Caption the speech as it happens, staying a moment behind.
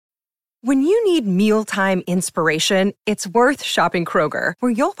When you need mealtime inspiration, it's worth shopping Kroger,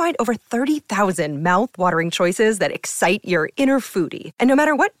 where you'll find over 30,000 mouth-watering choices that excite your inner foodie. And no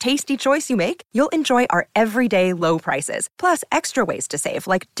matter what tasty choice you make, you'll enjoy our everyday low prices, plus extra ways to save,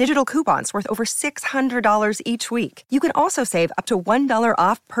 like digital coupons worth over $600 each week. You can also save up to $1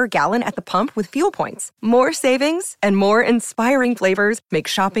 off per gallon at the pump with fuel points. More savings and more inspiring flavors make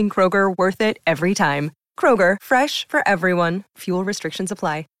shopping Kroger worth it every time. Kroger, fresh for everyone. Fuel restrictions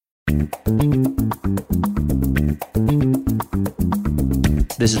apply.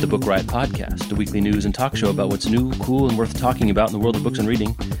 This is the Book Riot Podcast, a weekly news and talk show about what's new, cool, and worth talking about in the world of books and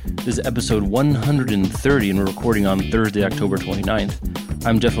reading. This is episode 130, and we're recording on Thursday, October 29th.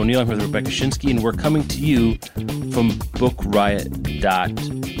 I'm Jeff O'Neill. I'm here with Rebecca Schinsky, and we're coming to you from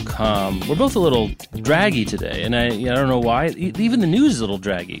BookRiot.com. We're both a little draggy today, and I don't know why. Even the news is a little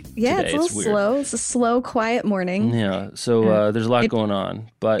draggy Yeah, today. it's a little weird. slow. It's a slow, quiet morning. Yeah, so there's a lot going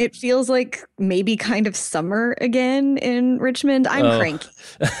on. But it feels like maybe kind of summer again in Richmond. I'm cranky.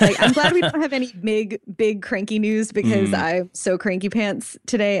 I'm glad we don't have any big cranky news, because I'm so cranky pants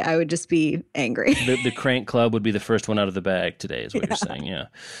today. I would just be angry. The crank club would be the first one out of the bag today, is what you're saying. Yeah.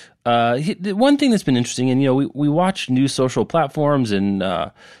 The one thing that's been interesting, and we watch new social platforms and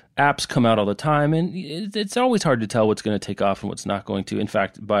apps come out all the time, and it's always hard to tell what's going to take off and what's not going to. In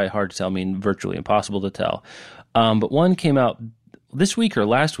fact, by hard to tell, I mean virtually impossible to tell. But one came out this week or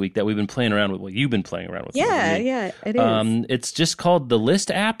last week that we've been playing around with. Well, you've been playing around with. Yeah, it is. It's just called the List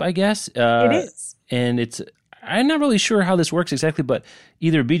app, I guess. It is. And I'm not really sure how this works exactly, but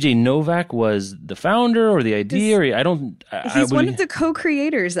either BJ Novak was the founder or the idea, or He's one of the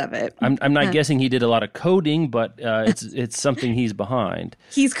co-creators of it. I'm not guessing he did a lot of coding, but it's something he's behind.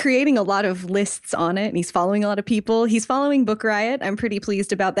 He's creating a lot of lists on it, and he's following a lot of people. He's following Book Riot. I'm pretty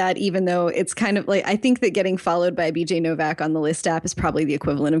pleased about that, even though it's kind of like, I think that getting followed by BJ Novak on the List app is probably the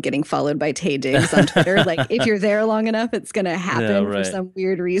equivalent of getting followed by Taye Diggs on Twitter. Like, if you're there long enough, it's going to happen for some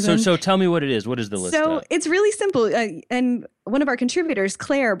weird reason. So tell me what it is. What is the List app? So it's really simple. And one of our contributors,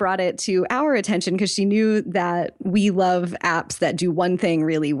 Claire, brought it to our attention because she knew that we love apps that do one thing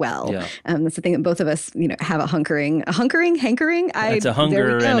really well. Yeah. That's the thing that both of us, have a hankering. It's a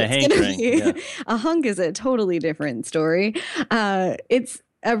hunger and a hankering. Yeah. A hunk is a totally different story. It's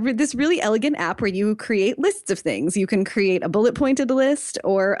this really elegant app where you create lists of things. You can create a bullet pointed list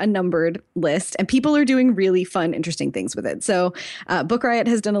or a numbered list, and people are doing really fun, interesting things with it. So Book Riot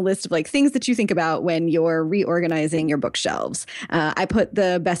has done a list of things that you think about when you're reorganizing your bookshelves. I put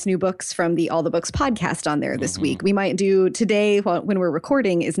the best new books from the All the Books podcast on there this week. We might do today, when we're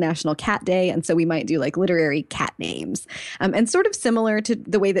recording, is National Cat Day. And so we might do literary cat names. And sort of similar to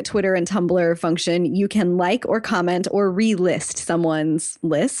the way that Twitter and Tumblr function, you can like or comment or relist someone's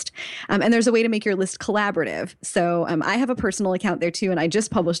list. And there's a way to make your list collaborative. So I have a personal account there too, and I just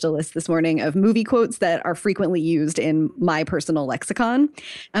published a list this morning of movie quotes that are frequently used in my personal lexicon.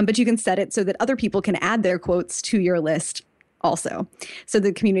 But you can set it so that other people can add their quotes to your list also. So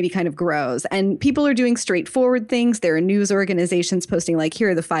the community kind of grows, and people are doing straightforward things. There are news organizations posting here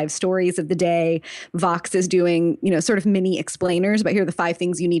are the 5 stories of the day. Vox is doing, sort of mini explainers, but here are the 5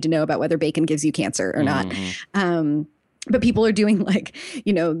 things you need to know about whether bacon gives you cancer or not. But people are doing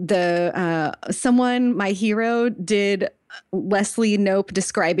someone, my hero, did Leslie Knope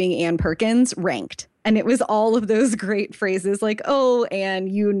describing Ann Perkins ranked. And it was all of those great phrases like, oh, Anne,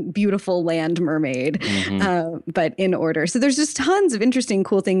 you beautiful land mermaid, but in order. So there's just tons of interesting,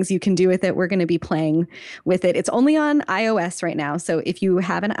 cool things you can do with it. We're going to be playing with it. It's only on iOS right now. So if you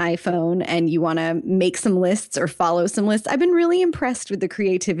have an iPhone and you want to make some lists or follow some lists, I've been really impressed with the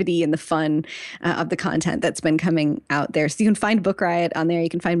creativity and the fun of the content that's been coming out there. So you can find Book Riot on there. You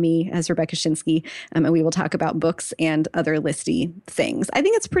can find me as Rebecca Schinsky, and we will talk about books and other listy things. I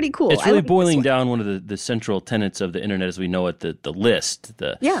think it's pretty cool. It's really boiling down one of the central tenets of the internet as we know it, the list,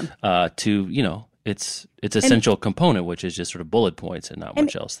 its essential component, which is just sort of bullet points and not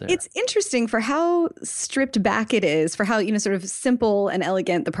much else there. It's interesting for how stripped back it is, for how, sort of simple and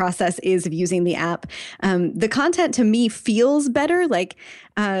elegant the process is of using the app. The content to me feels better.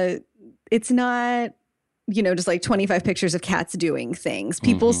 It's not, just 25 pictures of cats doing things.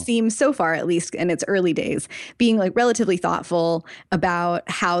 People seem, so far at least in its early days, being relatively thoughtful about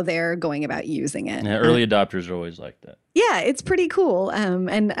how they're going about using it. Yeah, early adopters are always like that. Yeah, it's pretty cool.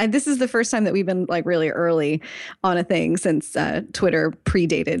 And this is the first time that we've been really early on a thing since Twitter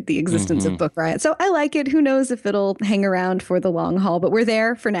predated the existence of Book Riot. So I like it. Who knows if it'll hang around for the long haul, but we're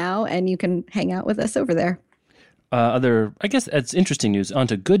there for now, and you can hang out with us over there. I guess that's interesting news. On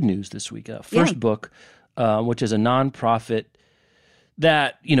to good news this week. First book, which is a nonprofit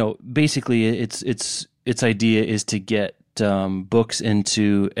that, basically its idea is to get books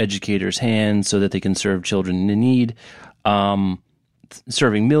into educators' hands so that they can serve children in need,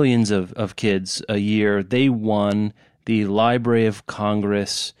 serving millions of kids a year. They won the Library of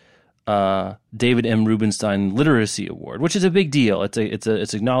Congress David M. Rubenstein Literacy Award, which is a big deal.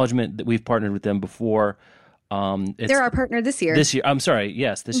 It's acknowledgement that we've partnered with them before. They're our partner this year. This year, I'm sorry.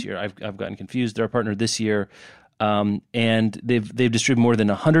 Yes, this year. I've gotten confused. They're our partner this year, and they've distributed more than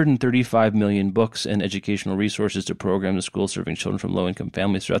 135 million books and educational resources to programs and schools serving children from low-income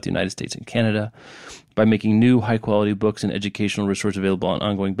families throughout the United States and Canada. By making new, high-quality books and educational resources available on an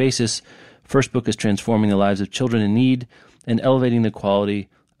ongoing basis, First Book is transforming the lives of children in need and elevating the quality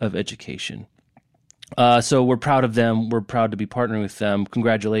of education. So we're proud of them. We're proud to be partnering with them.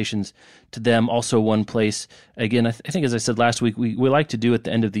 Congratulations to them. Also, one place, again, I think as I said last week, we like to do at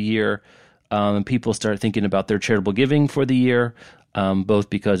the end of the year, and people start thinking about their charitable giving for the year, both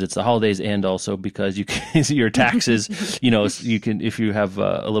because it's the holidays and also because you can your taxes, you can, if you have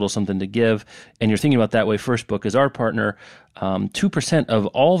a little something to give and you're thinking about that way, First Book is our partner. 2% of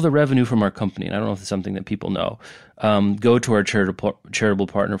all the revenue from our company, and I don't know if it's something that people know, go to our charitable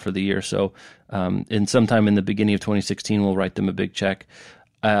partner for the year. So in sometime in the beginning of 2016, we'll write them a big check.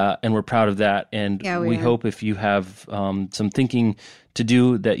 And we're proud of that. And we hope if you have some thinking to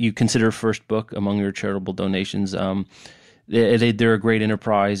do that you consider First Book among your charitable donations. They're a great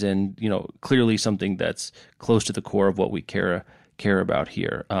enterprise and, clearly something that's close to the core of what we care about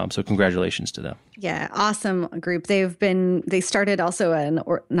here. So congratulations to them. Yeah, awesome group. They started also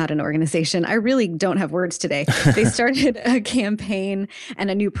not an organization. I really don't have words today. They started a campaign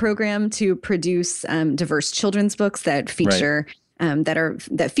and a new program to produce diverse children's books that feature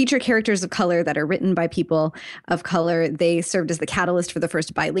that feature characters of color that are written by people of color. They served as the catalyst for the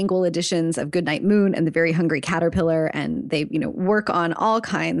first bilingual editions of Goodnight Moon and The Very Hungry Caterpillar, and they work on all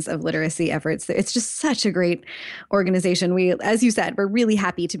kinds of literacy efforts. It's just such a great organization. As you said, we're really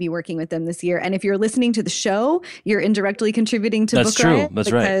happy to be working with them this year. And if you're listening to the show, you're indirectly contributing to Book Riot.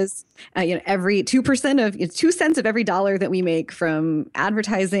 That's right. Because every 2 cents of every dollar that we make from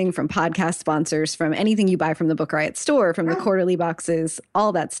advertising, from podcast sponsors, from anything you buy from the Book Riot store, from the quarterly boxes,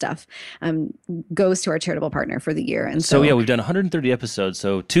 all that stuff goes to our charitable partner for the year. And so we've done 130 episodes.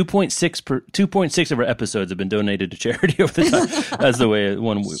 So 2.6 of our episodes have been donated to charity over the time. That's the way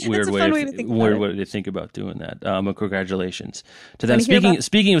weird way to think about doing that. Congratulations to them.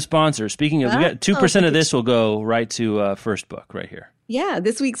 Speaking of sponsors, we got 2% of this will go right to First Book right here. Yeah,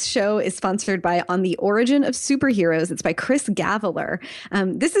 this week's show is sponsored by On the Origin of Superheroes. It's by Chris Gaviler.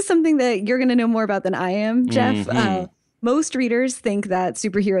 This is something that you're going to know more about than I am, Jeff. Mm-hmm. Most readers think that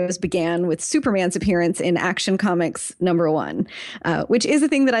superheroes began with Superman's appearance in Action Comics #1, which is a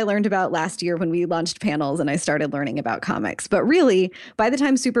thing that I learned about last year when we launched panels and I started learning about comics. But really, by the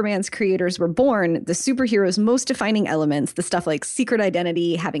time Superman's creators were born, the superhero's most defining elements, the stuff like secret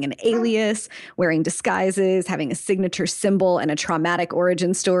identity, having an alias, wearing disguises, having a signature symbol and a traumatic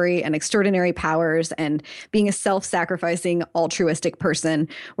origin story and extraordinary powers, and being a self-sacrificing, altruistic person,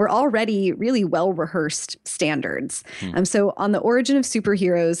 were already really well-rehearsed standards. So On the Origin of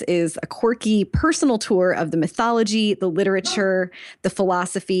Superheroes is a quirky personal tour of the mythology, the literature, the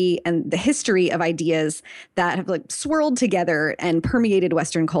philosophy, and the history of ideas that have swirled together and permeated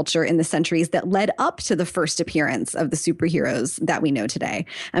Western culture in the centuries that led up to the first appearance of the superheroes that we know today.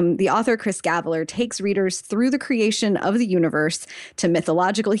 The author Chris Gaviler takes readers through the creation of the universe to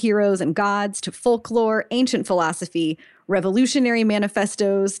mythological heroes and gods, to folklore, ancient philosophy, revolutionary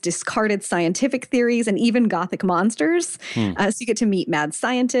manifestos, discarded scientific theories, and even Gothic monsters. So you get to meet mad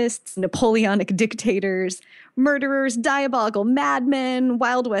scientists, Napoleonic dictators, murderers, diabolical madmen,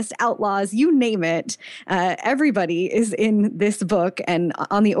 Wild West outlaws, you name it. Everybody is in this book. And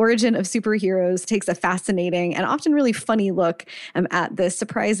On the Origin of Superheroes takes a fascinating and often really funny look at the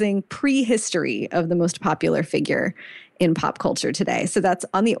surprising prehistory of the most popular figure in pop culture today. So that's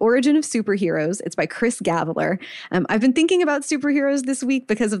On the Origin of Superheroes. It's by Chris Gaviler. I've been thinking about superheroes this week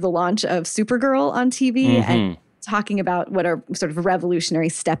because of the launch of Supergirl on TV and talking about what a sort of revolutionary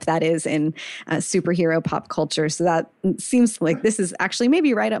step that is in superhero pop culture. So that seems like this is actually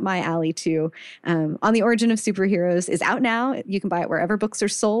maybe right up my alley too. On the Origin of Superheroes is out now. You can buy it wherever books are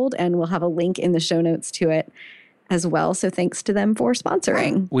sold, and we'll have a link in the show notes to it as well. So thanks to them for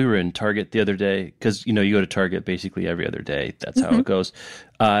sponsoring. We were in Target the other day because, you go to Target basically every other day. That's how it goes.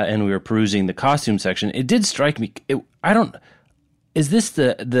 And we were perusing the costume section. It did strike me. Is this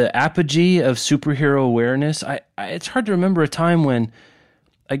the apogee of superhero awareness? It's hard to remember a time when,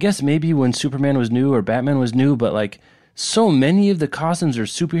 I guess maybe when Superman was new or Batman was new, but so many of the costumes are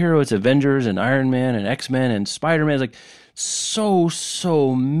superhero. It's Avengers and Iron Man and X-Men and Spider-Man. It's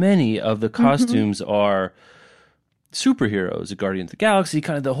so many of the costumes are superheroes, Guardians of the Galaxy,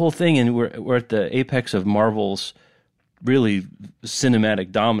 kind of the whole thing, and we're at the apex of Marvel's really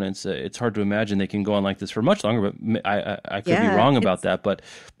cinematic dominance. It's hard to imagine they can go on like this for much longer, but I could be wrong about that. But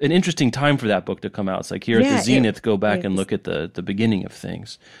an interesting time for that book to come out. It's like here at the zenith, go back and look at the beginning of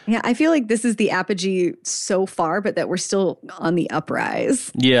things. Yeah, I feel like this is the apogee so far, but that we're still on the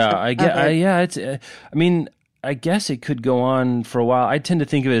uprise. Yeah, I guess it could go on for a while. I tend to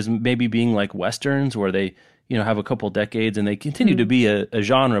think of it as maybe being like Westerns, where they, have a couple decades and they continue to be a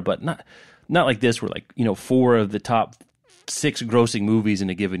genre, but not like this, where like, 4 of the top 6 grossing movies in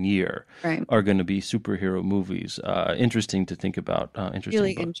a given year are going to be superhero movies. Interesting to think about.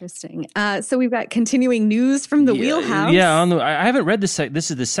 Really interesting. So we've got continuing news from the Wheelhouse. Yeah, I haven't read this. This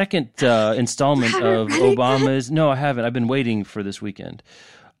is the second installment of Obama's. No, I haven't. I've been waiting for this weekend.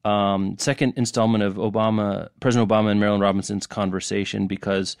 Second installment of President Obama and Marilyn Robinson's conversation,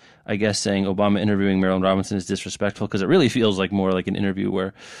 because I guess saying Obama interviewing Marilyn Robinson is disrespectful, because it really feels like more like an interview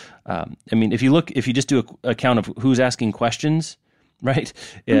where, if you just do a count of who's asking questions, right?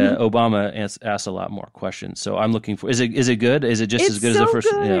 Obama asks a lot more questions. So I'm looking for, is it good? Is it just as good as the first?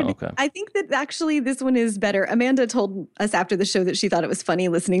 Good. Yeah, okay. I think that actually this one is better. Amanda told us after the show that she thought it was funny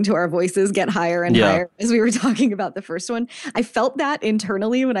listening to our voices get higher and higher as we were talking about the first one. I felt that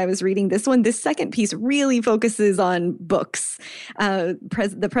internally when I was reading this one. This second piece really focuses on books.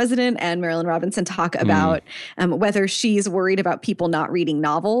 The president and Marilyn Robinson talk about whether she's worried about people not reading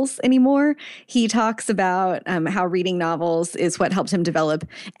novels anymore. He talks about how reading novels is what helps him develop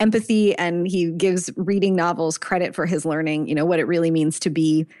empathy, and he gives reading novels credit for his learning, what it really means to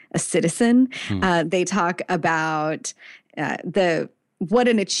be a citizen. They talk about what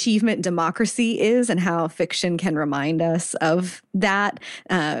an achievement democracy is and how fiction can remind us of that.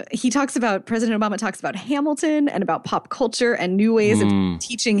 President Obama talks about Hamilton and about pop culture and new ways of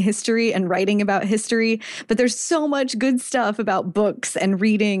teaching history and writing about history. But there's so much good stuff about books and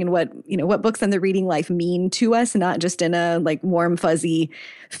reading and what books and the reading life mean to us, not just in a like warm, fuzzy,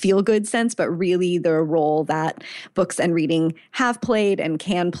 feel-good sense, but really the role that books and reading have played and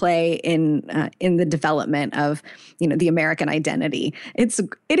can play in the development of, the American identity. It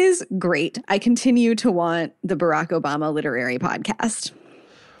is great. I continue to want the Barack Obama Literary Podcast.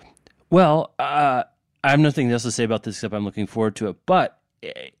 Well, I have nothing else to say about this except I'm looking forward to it. But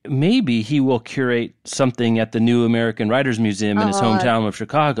maybe he will curate something at the New American Writers Museum in his hometown of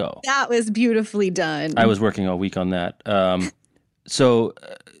Chicago. That was beautifully done. I was working all week on that. So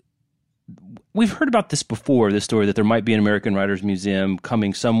we've heard about this before, this story that there might be an American Writers Museum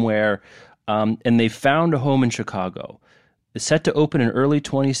coming somewhere, and they found a home in Chicago. It's set to open in early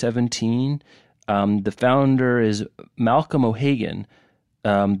 2017. The founder is Malcolm O'Hagan.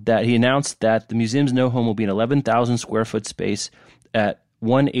 That he announced that the museum's new home will be an 11,000 square foot space at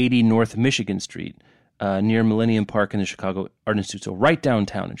 180 North Michigan Street, near Millennium Park in the Chicago Art Institute, so right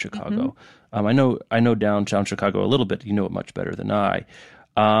downtown in Chicago. I know downtown Chicago a little bit. You know it much better than I.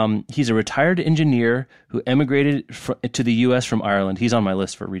 He's a retired engineer who emigrated to the U.S. from Ireland. He's on my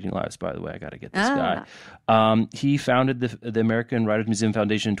list for Reading Lives, by the way. I got to get this guy. He founded the American Writers Museum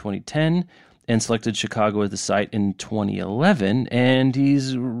Foundation in 2010 and selected Chicago as the site in 2011, and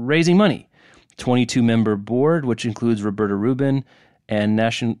he's raising money. 22-member board, which includes Roberta Rubin and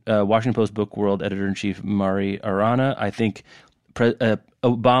Washington Post Book World Editor-in-Chief Mari Arana. I think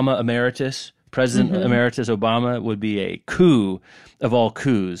Obama Emeritus, President Emeritus Obama would be a coup of all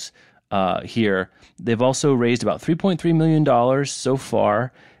coups here. They've also raised about $3.3 million so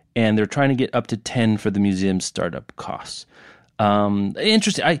far, and they're trying to get up to 10 for the museum's startup costs.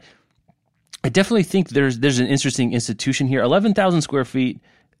 Interesting. I definitely think there's an interesting institution here. 11,000 square feet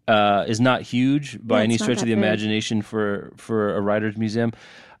is not huge by any stretch of the imagination for a writer's museum.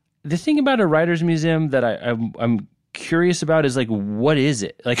 The thing about a writer's museum that I'm curious about is like, what is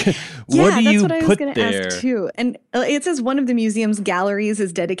it? Like, what do you put there? Ask too. And it says one of the museum's galleries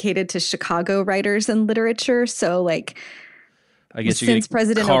is dedicated to Chicago writers and literature. So like, I guess since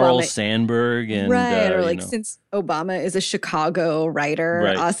President Carl Obama, Sandburg and since Obama is a Chicago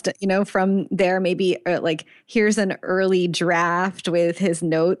writer, from there maybe like here's an early draft with his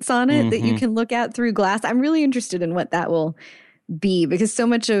notes on it that you can look at through glass. I'm really interested in what that will be, because so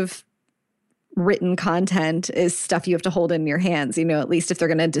much of written content is stuff you have to hold in your hands, at least if they're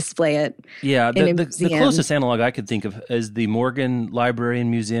going to display it. Yeah, the closest analog I could think of is the Morgan Library and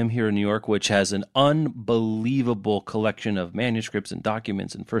Museum here in New York, which has an unbelievable collection of manuscripts and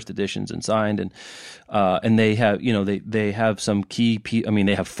documents and first editions and signed, and they have they have some key.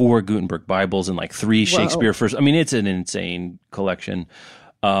 They have 4 Gutenberg Bibles and like 3 Shakespeare first. It's an insane collection.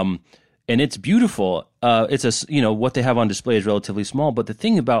 And it's beautiful. It's what they have on display is relatively small. But the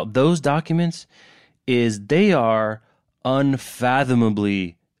thing about those documents is they are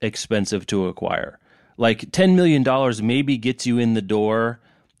unfathomably expensive to acquire. Like $10 million maybe gets you in the door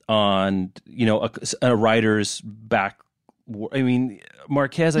on, a writer's back. I mean,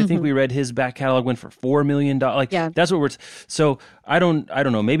 Marquez, I think we read his back catalog went for $4 million. That's what we're. So I don't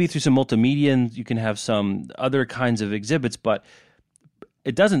know. Maybe through some multimedia and you can have some other kinds of exhibits, but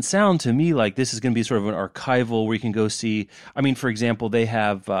it doesn't sound to me like this is going to be sort of an archival where you can go see. I mean, for example, they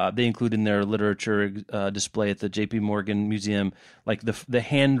include in their literature display at the J.P. Morgan Museum like the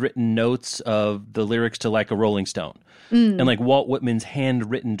handwritten notes of the lyrics to like a Rolling Stone, and like Walt Whitman's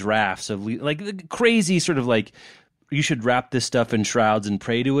handwritten drafts of like the crazy sort of like you should wrap this stuff in shrouds and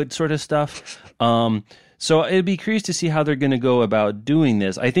pray to it sort of stuff. So it'd be curious to see how they're going to go about doing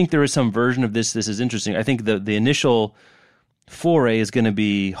this. I think there is some version of this. This is interesting. I think the initial foray is going to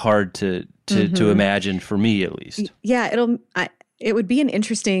be hard to imagine for me, at least. Yeah, it would be an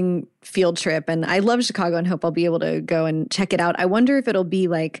interesting field trip, and I love Chicago and hope I'll be able to go and check it out. I wonder if it'll be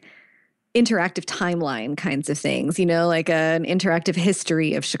like interactive timeline kinds of things, like an interactive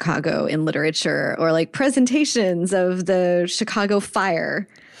history of Chicago in literature, or like presentations of the Chicago fire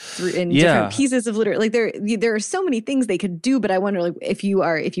in different pieces of literature. Like there are so many things they could do, but I wonder, like, if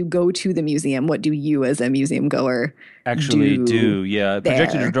you go to the museum, what do you as a museum goer actually do? Yeah,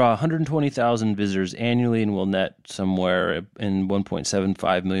 projected to draw 120,000 visitors annually and will net somewhere in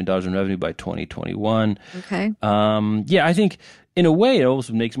 $1.75 million in revenue by 2021. Okay. I think in a way it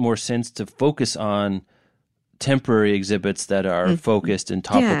also makes more sense to focus on temporary exhibits that are focused and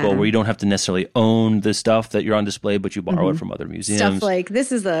topical, where you don't have to necessarily own the stuff that you're on display, but you borrow it from other museums. Stuff like,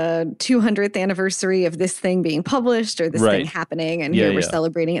 this is the 200th anniversary of this thing being published, or this thing happening, and here we're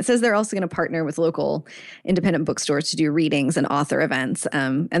celebrating. It says they're also going to partner with local independent bookstores to do readings and author events,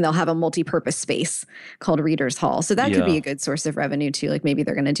 and they'll have a multi-purpose space called Readers Hall. So that could be a good source of revenue too. Like maybe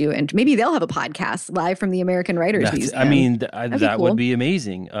they're going to do, and maybe they'll have a podcast live from the American Writers Museum. I mean, that would be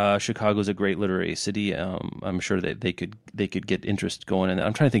amazing. Chicago's a great literary city. I'm sure that they could get interest going in that.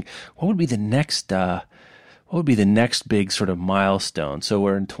 I'm trying to think what would be the next big sort of milestone. So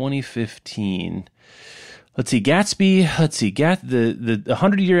we're in 2015. Let's see, Gatsby. The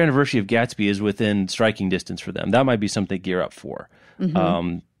 100-year anniversary of Gatsby is within striking distance for them. That might be something to gear up for.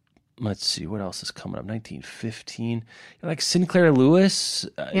 Let's see, what else is coming up? 1915. Like Sinclair Lewis.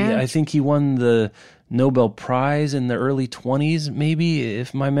 I think he won the Nobel Prize in the early 20s, maybe,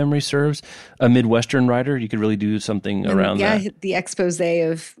 if my memory serves. A Midwestern writer. You could really do something around that. Yeah, the expose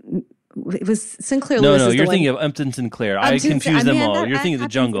of... It was Sinclair Lewis. No, you're thinking of Upton Sinclair. I confuse them all. You're thinking of The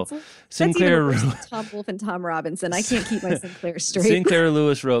Jungle. Sinclair, Tom Wolfe and Tom Robinson. I can't keep my Sinclair straight. Sinclair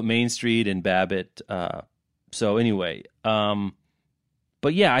Lewis wrote Main Street and Babbitt. So anyway,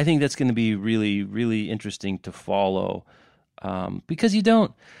 but yeah, I think that's going to be really, really interesting to follow, because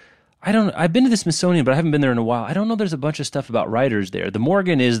I've been to the Smithsonian, but I haven't been there in a while. I don't know. There's a bunch of stuff about writers there. The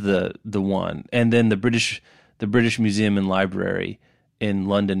Morgan is the one, and then the British Museum and Library in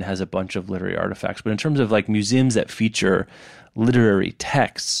London has a bunch of literary artifacts. But in terms of like museums that feature literary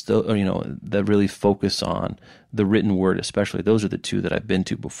texts, that really focus on the written word, especially, those are the two that I've been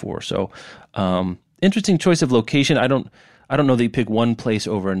to before. So, interesting choice of location. I don't know that you pick one place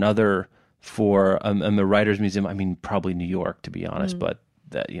over another for a writers museum. I mean, probably New York, to be honest, but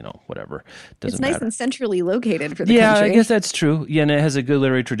that, whatever. Doesn't matter. It's nice and centrally located for the country. Yeah, I guess that's true. Yeah, and it has a good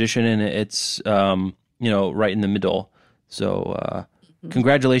literary tradition, and it's, right in the middle. So,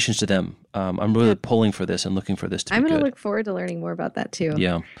 congratulations to them. I'm really pulling for this and looking for this to be good. I'm going to look forward to learning more about that too.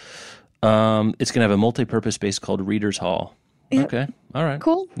 Yeah. It's going to have a multi-purpose space called Readers Hall. Yep. Okay. All right.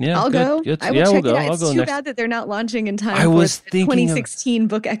 Cool. Yeah. I'll go. Good. I will check it out. It's too bad that they're not launching in time for the 2016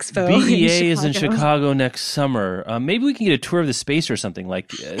 Book Expo. BEA is in Chicago next summer. Maybe we can get a tour of the space or something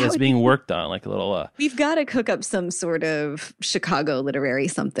that's being worked on, like a little. We've got to cook up some sort of Chicago literary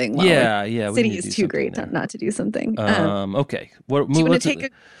something. Yeah. The city is too great not to do something. Okay. Do you want to take a...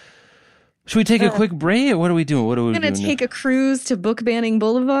 Should we take a quick break? What are we doing? We're going to take a cruise to Book Banning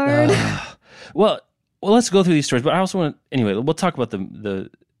Boulevard. Well, let's go through these stories, but I also want to, anyway, we'll talk about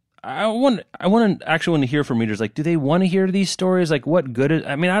I actually want to hear from readers. Like, do they want to hear these stories? Like, what good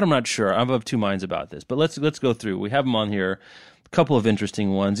I'm not sure. I'm of two minds about this, but let's go through. We have them on here. A couple of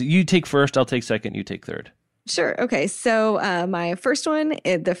interesting ones. You take first, I'll take second, you take third. Sure. Okay. So my first one,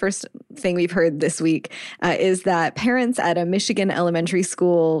 the first thing we've heard this week is that parents at a Michigan elementary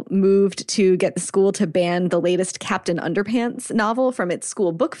school moved to get the school to ban the latest Captain Underpants novel from its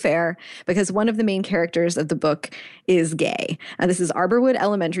school book fair because one of the main characters of the book is gay. This is Arborwood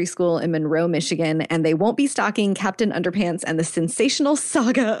Elementary School in Monroe, Michigan, and they won't be stocking Captain Underpants and the sensational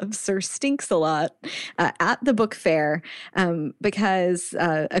saga of Sir Stinks-a-Lot at the book fair because,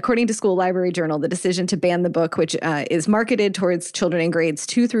 according to School Library Journal, the decision to ban the book, which is marketed towards children in grades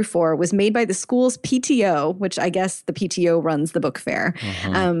 2 through 4, was made by the school's PTO, which I guess the PTO runs the book fair,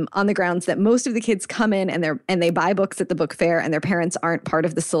 on the grounds that most of the kids come in and they buy books at the book fair and their parents aren't part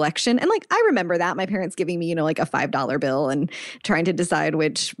of the selection. And like, I remember that, my parents giving me, like a $5 bill and trying to decide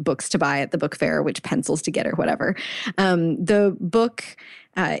which books to buy at the book fair, which pencils to get or whatever. The book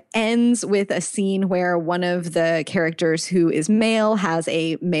ends with a scene where one of the characters who is male has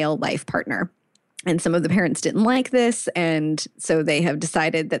a male life partner. And some of the parents didn't like this, and so they have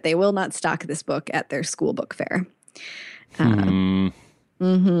decided that they will not stock this book at their school book fair.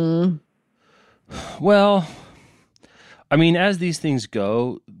 Well, I mean, as these things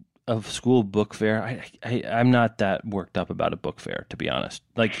go, of school book fair, I'm not that worked up about a book fair, to be honest.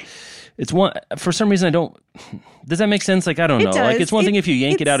 Like, it's one, for some reason I don't, does that make sense? Like, I don't know. Like, it's one thing if you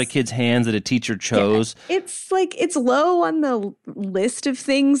yank it out of kids' hands that a teacher chose. Yeah, it's like, it's low on the list of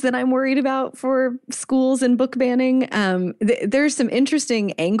things that I'm worried about for schools and book banning. There's some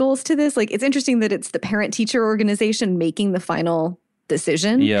interesting angles to this. Like, it's interesting that it's the parent-teacher organization making the final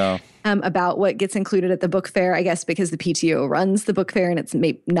decision about what gets included at the book fair, I guess because the PTO runs the book fair and it's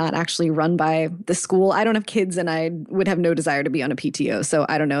not actually run by the school. I don't have kids and I would have no desire to be on a PTO, so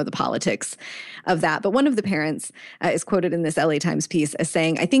I don't know the politics of that. But one of the parents is quoted in this LA Times piece as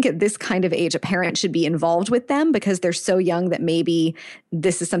saying, I think at this kind of age, a parent should be involved with them because they're so young that maybe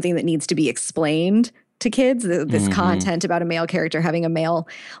this is something that needs to be explained to kids, this content about a male character having a male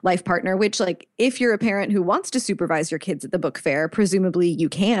life partner, which, like, if you're a parent who wants to supervise your kids at the book fair, presumably you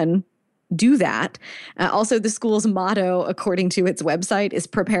can do that. Also, the school's motto, according to its website, is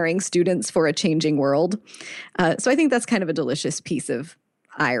preparing students for a changing world. So I think that's kind of a delicious piece of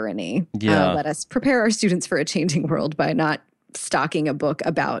irony. Let us prepare our students for a changing world by not stocking a book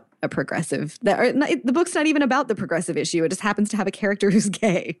about a progressive, the book's not even about the progressive issue. It just happens to have a character who's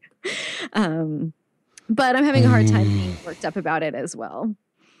gay. But I'm having a hard time being worked up about it as well.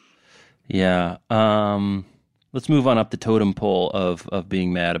 Yeah. Let's move on up the totem pole of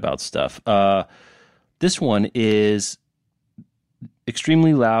being mad about stuff. This one is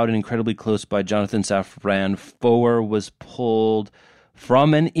extremely loud and incredibly close by Jonathan Safran Foer was pulled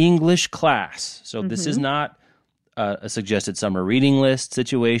from an English class. So this is not a suggested summer reading list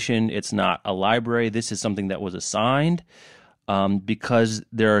situation. It's not a library. This is something that was assigned. Because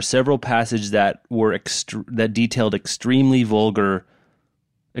there are several passages that were that detailed extremely vulgar,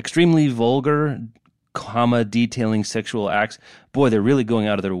 detailing sexual acts. Boy, they're really going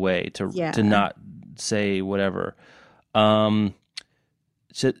out of their way to not say whatever.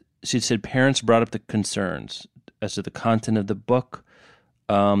 She said parents brought up the concerns as to the content of the book.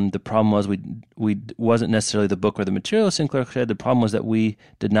 The problem was we wasn't necessarily the book or the material. Sinclair said the problem was that we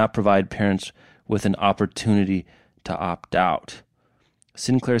did not provide parents with an opportunity to opt out.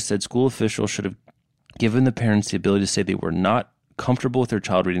 Sinclair said school officials should have given the parents the ability to say they were not comfortable with their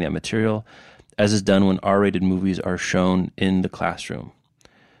child reading that material, as is done when R-rated movies are shown in the classroom.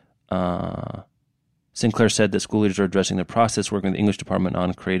 Sinclair said that school leaders are addressing the process, working with the English department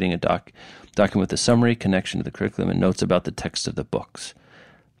on creating a document with a summary, connection to the curriculum, and notes about the text of the books.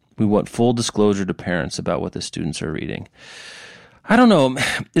 We want full disclosure to parents about what the students are reading. I don't know.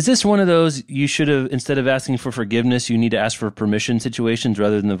 Is this one of those you should have, instead of asking for forgiveness, you need to ask for permission situations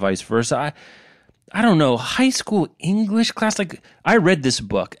rather than the vice versa? I don't know. High school English class, like, I read this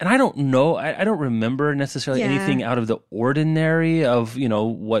book and I don't know. I don't remember necessarily anything out of the ordinary of,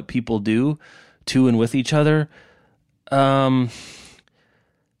 what people do to and with each other. Boy,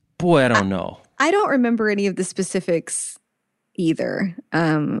 I don't know. I don't remember any of the specifics either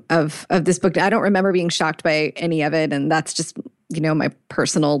of this book. I don't remember being shocked by any of it. And that's just, my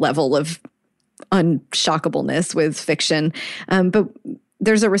personal level of unshockableness with fiction. But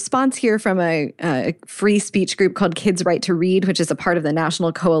there's a response here from a free speech group called Kids Right to Read, which is a part of the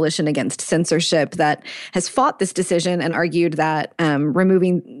National Coalition Against Censorship that has fought this decision and argued that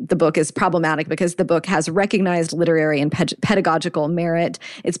removing the book is problematic because the book has recognized literary and pedagogical merit.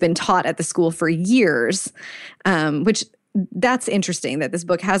 It's been taught at the school for years, which that's interesting that this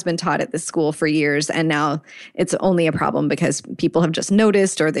book has been taught at this school for years, and now it's only a problem because people have just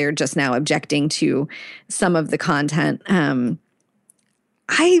noticed or they're just now objecting to some of the content.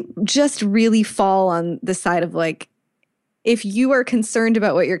 I just really fall on the side of, like, if you are concerned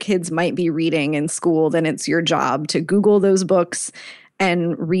about what your kids might be reading in school, then it's your job to Google those books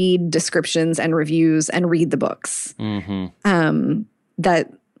and read descriptions and reviews and read the books.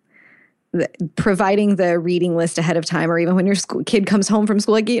 That providing the reading list ahead of time, or even when your kid comes home from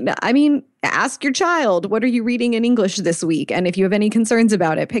school, ask your child, what are you reading in English this week? And if you have any concerns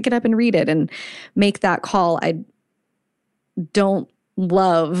about it, pick it up and read it and make that call. I don't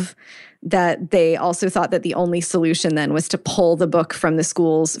love that they also thought that the only solution then was to pull the book from the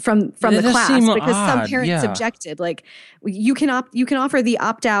schools, from the class, because some parents objected. Like, you can offer the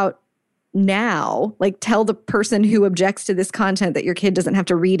opt-out now, like tell the person who objects to this content that your kid doesn't have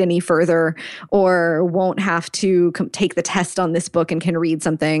to read any further or won't have to take the test on this book and can read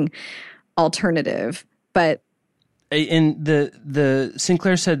something alternative. But and the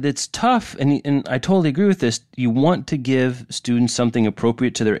Sinclair said it's tough, and I totally agree with this. You want to give students something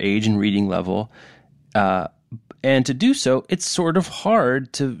appropriate to their age and reading level, and to do so, it's sort of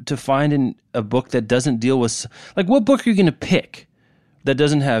hard to find a book that doesn't deal with, like, what book are you going to pick that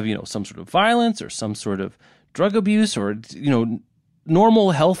doesn't have, some sort of violence or some sort of drug abuse or,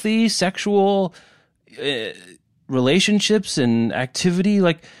 normal, healthy sexual relationships and activity?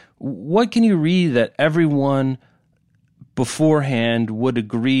 Like, what can you read that everyone beforehand would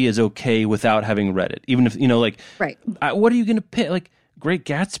agree is okay without having read it? Even if, right. What are you going to pick? Like, Great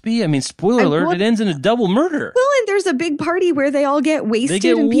Gatsby? I mean, spoiler alert, it ends in a double murder. Well, and there's a big party where they all get wasted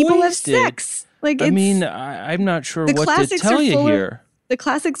and people have sex. Like, I'm not sure what to tell you here. The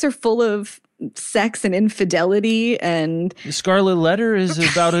classics are full of sex and infidelity, and The Scarlet Letter is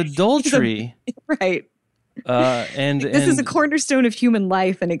about adultery. Right. And this is a cornerstone of human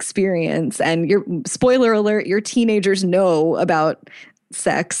life and experience. And spoiler alert, your teenagers know about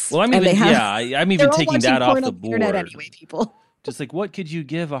sex. Well, I'm even taking that off the board. Internet anyway, people. Just like, what could you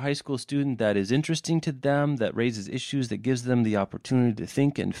give a high school student that is interesting to them, that raises issues, that gives them the opportunity to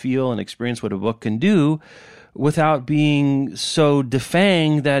think and feel and experience what a book can do, without being so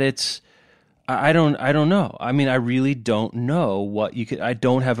defanged that it's, I don't know. I mean, I really don't know what you could. I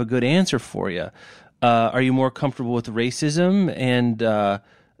don't have a good answer for you. Are you more comfortable with racism and To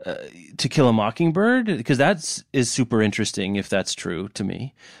Kill a Mockingbird? Because that is super interesting if that's true to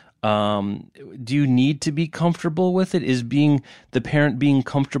me. Do you need to be comfortable with it? Is the parent being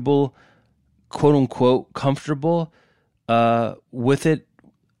comfortable, quote unquote, comfortable with it,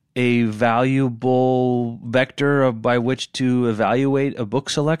 a valuable vector by which to evaluate a book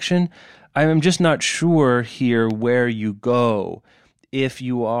selection? I'm just not sure here where you go if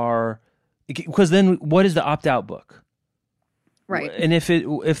you are, because then what is the opt-out book? Right. And if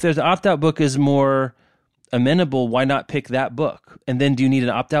there's an opt-out book is more amenable, why not pick that book? And then do you need an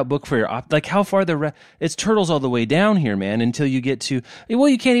opt-out book for your like how far it's Turtles all the way down here, man, until you get to, well,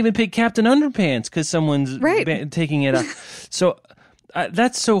 you can't even pick Captain Underpants because someone's taking it up. So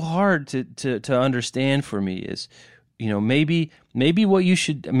that's so hard to understand for me is, maybe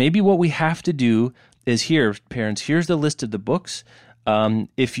what we have to do is, here, parents, here's the list of the books.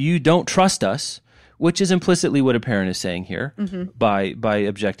 If you don't trust us, which is implicitly what a parent is saying here by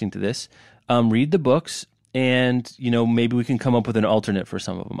objecting to this, read the books. And, maybe we can come up with an alternate for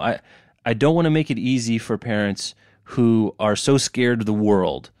some of them. I don't want to make it easy for parents who are so scared of the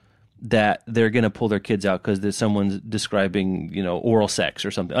world that they're going to pull their kids out because someone's describing, oral sex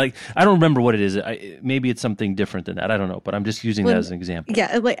or something. Like, I don't remember what it is. Maybe it's something different than that. I don't know, but I'm just using that as an example.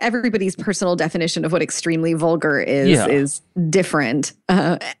 Yeah, like everybody's personal definition of what extremely vulgar is different.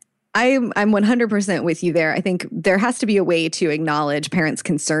 I'm 100% with you there. I think there has to be a way to acknowledge parents'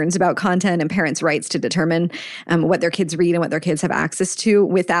 concerns about content and parents' rights to determine what their kids read and what their kids have access to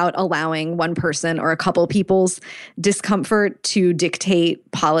without allowing one person or a couple people's discomfort to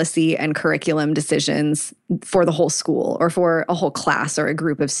dictate policy and curriculum decisions for the whole school or for a whole class or a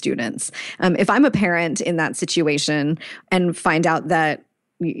group of students. If I'm a parent in that situation and find out that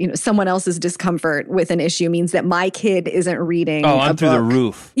someone else's discomfort with an issue means that my kid isn't reading. Oh, I'm through the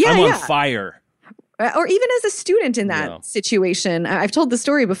roof. Yeah, I'm on fire. Or even as a student in that situation. I've told the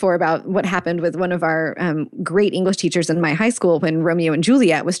story before about what happened with one of our great English teachers in my high school when Romeo and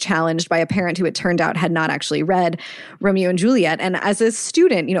Juliet was challenged by a parent who it turned out had not actually read Romeo and Juliet. And as a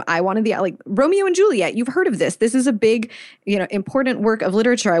student, I wanted Romeo and Juliet, you've heard of this. This is a big, important work of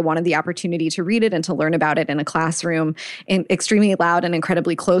literature. I wanted the opportunity to read it and to learn about it in a classroom. And Extremely Loud and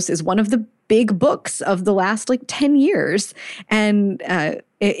Incredibly Close is one of the big books of the last 10 years. And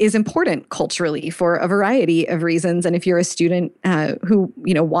it is important culturally for a variety of reasons. And if you're a student who,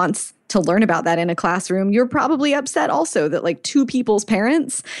 wants to learn about that in a classroom, you're probably upset also that two people's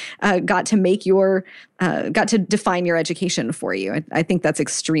parents got to define your education for you. I think that's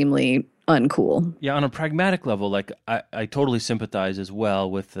extremely uncool. Yeah, on a pragmatic level, like I totally sympathize as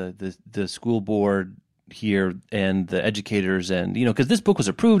well with the school board here and the educators, and because this book was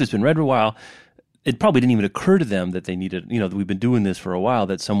approved, it's been read for a while. It probably didn't even occur to them that they needed, that we've been doing this for a while,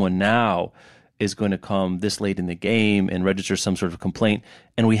 that someone now is going to come this late in the game and register some sort of complaint,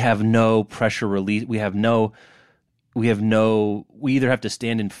 and we have no pressure release. We either have to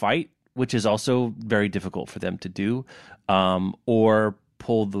stand and fight, which is also very difficult for them to do, or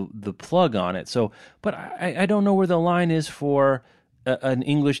pull the plug on it. So, but I don't know where the line is for an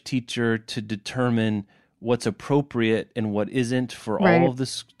English teacher to determine what's appropriate and what isn't for all of the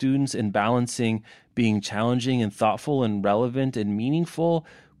students, and balancing being challenging and thoughtful and relevant and meaningful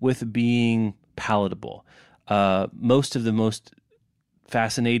with being palatable. Most of the most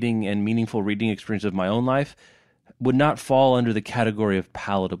fascinating and meaningful reading experience of my own life would not fall under the category of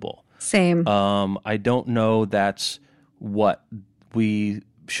palatable. Same. I don't know that's what we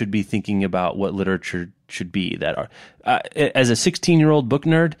should be thinking about what literature should be. That are as a 16-year-old book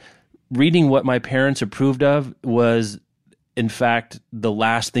nerd, reading what my parents approved of was, in fact, the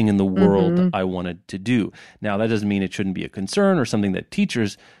last thing in the world I wanted to do. Now, that doesn't mean it shouldn't be a concern or something that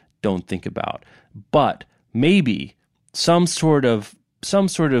teachers don't think about, but maybe some sort of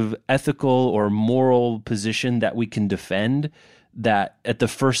ethical or moral position that we can defend, that at the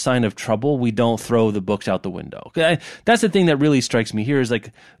first sign of trouble, we don't throw the books out the window. Okay? That's the thing that really strikes me here is,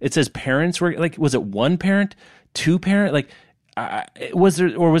 like, it says parents were, like, was it one parent, two parent? Like, was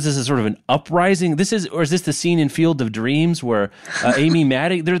there, or was this a sort of an uprising? Or is this the scene in Field of Dreams where Amy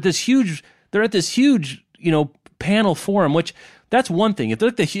Maddie, they're at this huge, panel forum, which that's one thing.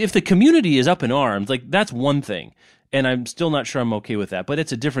 If the community is up in arms, like, that's one thing. And I'm still not sure I'm okay with that, but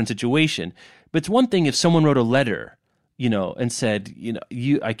it's a different situation. But it's one thing if someone wrote a letter, and said,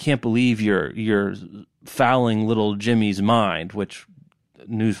 I can't believe you're fouling little Jimmy's mind, which,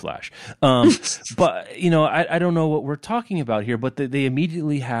 newsflash. But, I don't know what we're talking about here, but they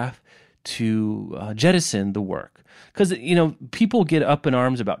immediately have to jettison the work. Because, people get up in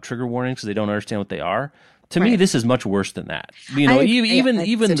arms about trigger warnings because they don't understand what they are. To me, this is much worse than that.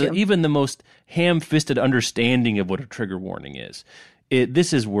 Even the most ham-fisted understanding of what a trigger warning is,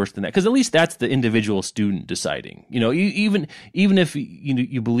 this is worse than that, because at least that's the individual student deciding. Even if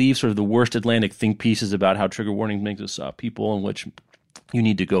you believe sort of the worst Atlantic think pieces about how trigger warnings make us people, in which you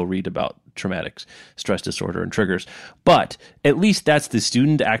need to go read about traumatic stress disorder and triggers. But at least that's the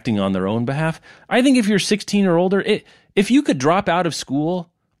student acting on their own behalf. I think if you're 16 or older, if you could drop out of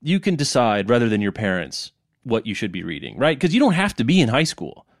school, you can decide rather than your parents what you should be reading, right? Because you don't have to be in high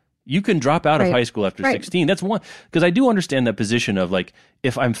school. You can drop out of high school after 16. That's one, because I do understand that position of, like,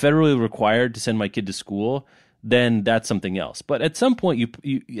 if I'm federally required to send my kid to school, then that's something else. But at some point,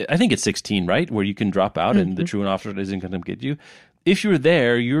 I think it's 16, right, where you can drop out and the truant officer isn't going to get you. If you're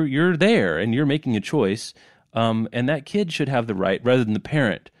there, you're there, and you're making a choice, and that kid should have the right, rather than the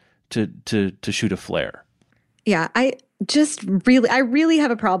parent, to shoot a flare. Yeah, I really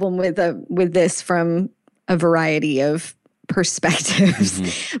have a problem with this from a variety of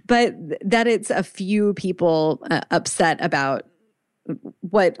perspectives, but that it's a few people upset about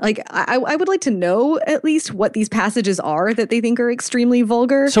what, like, I would like to know at least what these passages are that they think are extremely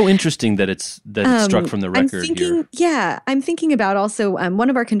vulgar. So interesting that it's struck from the record here. Yeah, I'm thinking about also one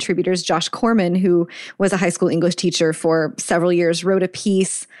of our contributors, Josh Corman, who was a high school English teacher for several years, wrote a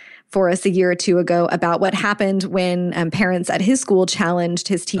piece for us a year or two ago about what happened when parents at his school challenged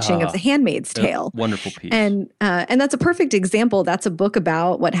his teaching of The Handmaid's Tale. Wonderful piece. And that's a perfect example. That's a book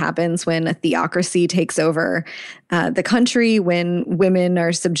about what happens when a theocracy takes over the country, when women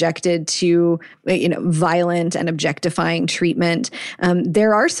are subjected to violent and objectifying treatment.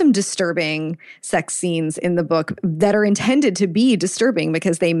 There are some disturbing sex scenes in the book that are intended to be disturbing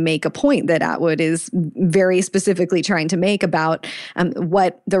because they make a point that Atwood is very specifically trying to make about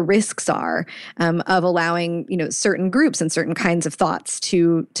what the risks are of allowing certain groups and certain kinds of thoughts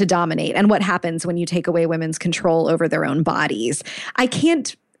to dominate, and what happens when you take away women's control over their own bodies. I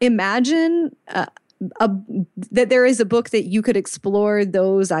can't imagine that there is a book that you could explore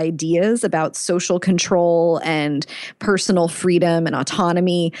those ideas about social control and personal freedom and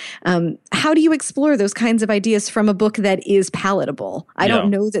autonomy. How do you explore those kinds of ideas from a book that is palatable? I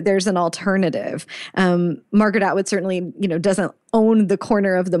don't know that there's an alternative. Margaret Atwood certainly, doesn't own the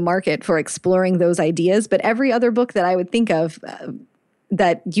corner of the market for exploring those ideas, but every other book that I would think of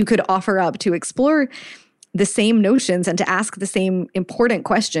that you could offer up to explore the same notions and to ask the same important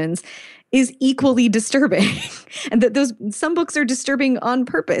questions is equally disturbing. And that some books are disturbing on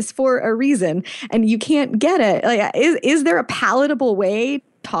purpose for a reason, and you can't get it. Like, is there a palatable way to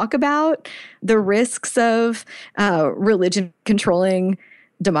talk about the risks of religion controlling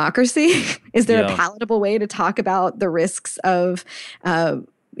democracy? Is there a Yeah. palatable way to talk about the risks of,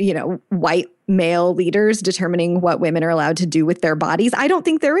 white male leaders determining what women are allowed to do with their bodies? I don't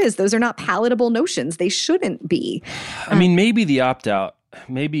think there is. Those are not palatable notions. They shouldn't be. I mean, maybe the opt-out,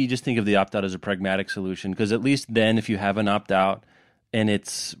 maybe you just think of the opt-out as a pragmatic solution, because at least then if you have an opt-out and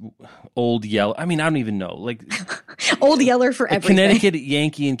it's old yellow, I mean, I don't even know, like Old Yeller for everything. Connecticut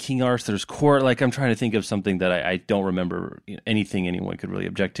Yankee and King Arthur's Court, like I'm trying to think of something that I don't remember anything anyone could really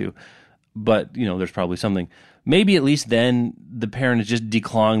object to, but there's probably something. Maybe at least then the parent is just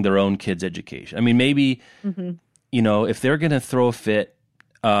declawing their own kid's education. I mean, maybe, if they're going to throw a fit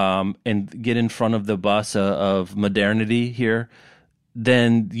and get in front of the bus of modernity here,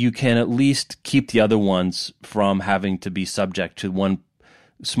 then you can at least keep the other ones from having to be subject to one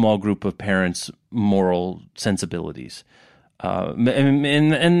small group of parents' moral sensibilities.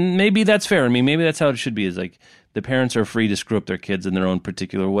 And maybe that's fair. I mean, maybe that's how it should be, is like the parents are free to screw up their kids in their own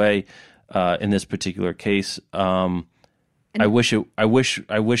particular way. In this particular case, I wish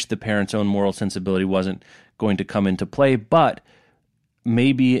the parents' own moral sensibility wasn't going to come into play, but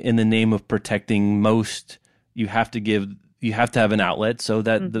maybe in the name of protecting most, you have to have an outlet so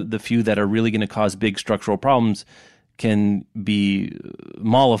that the few that are really going to cause big structural problems can be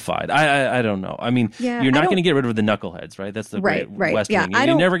mollified. I don't know. I mean, you're not going to get rid of the knuckleheads, right? That's the right. West Yeah, Wing.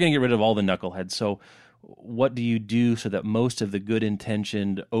 You're never going to get rid of all the knuckleheads. So what do you do so that most of the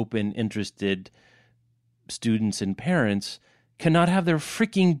good-intentioned, open, interested students and parents cannot have their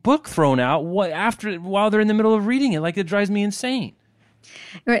freaking book thrown out while they're in the middle of reading it? Like, it drives me insane.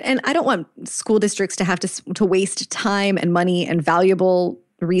 Right. And I don't want school districts to have to waste time and money and valuable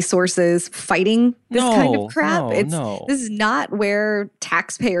resources fighting this kind of crap. This is not where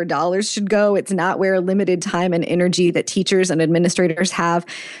taxpayer dollars should go. It's not where limited time and energy that teachers and administrators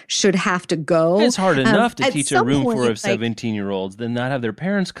should have to go. It's hard enough to teach a room full of 17-year-olds than not have their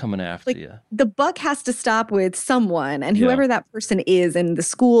parents coming after you. The buck has to stop with someone, and whoever that person is in the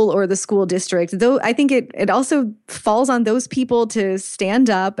school or the school district, though I think it also falls on those people to stand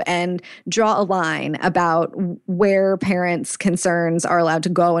up and draw a line about where parents' concerns are allowed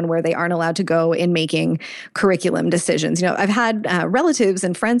to go and where they aren't allowed to go in making curriculum decisions. I've had relatives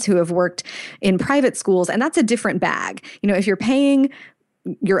and friends who have worked in private schools, and that's a different bag. If you're paying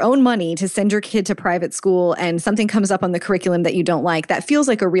your own money to send your kid to private school and something comes up on the curriculum that you don't like, that feels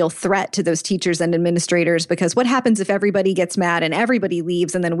like a real threat to those teachers and administrators, because what happens if everybody gets mad and everybody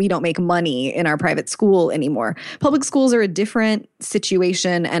leaves and then we don't make money in our private school anymore? Public schools are a different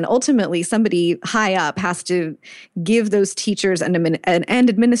situation, and ultimately somebody high up has to give those teachers and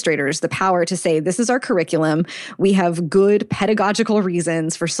administrators the power to say, this is our curriculum. We have good pedagogical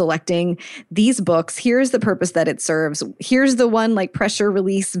reasons for selecting these books. Here's the purpose that it serves. Here's the one pressure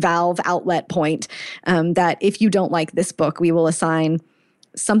release valve outlet point, that if you don't like this book, we will assign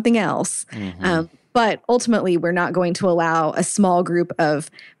something else. But ultimately, we're not going to allow a small group of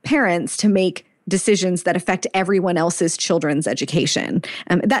parents to make decisions that affect everyone else's children's education.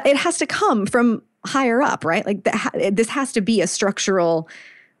 That it has to come from higher up, right? Like this has to be a structural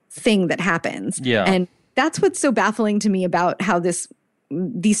thing that happens. Yeah. And that's what's so baffling to me about how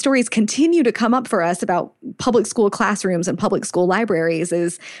these stories continue to come up for us about public school classrooms and public school libraries,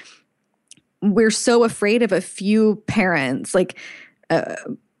 is we're so afraid of a few parents,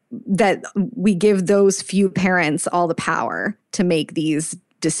 that we give those few parents all the power to make these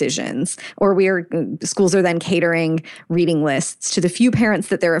decisions, or schools are then catering reading lists to the few parents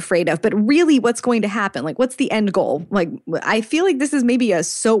that they're afraid of. But really, what's going to happen? What's the end goal? I feel like this is maybe a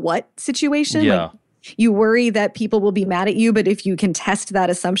so what situation. Yeah. You worry that people will be mad at you, but if you can test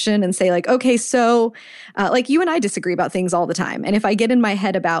that assumption and say okay, so you and I disagree about things all the time. And if I get in my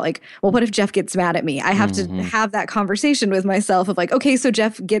head about well, what if Jeff gets mad at me? I have to have that conversation with myself of okay, so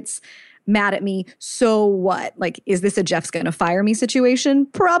Jeff gets mad at me, so what? Is this a Jeff's going to fire me situation?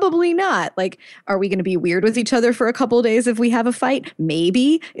 Probably not. Are we going to be weird with each other for a couple of days if we have a fight?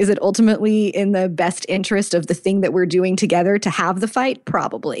 Maybe. Is it ultimately in the best interest of the thing that we're doing together to have the fight?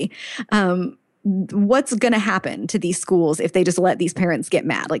 Probably. What's going to happen to these schools if they just let these parents get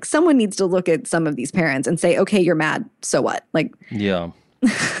mad? Someone needs to look at some of these parents and say, okay, you're mad. So what? Yeah.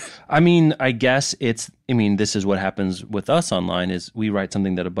 I mean, I guess this is what happens with us online is we write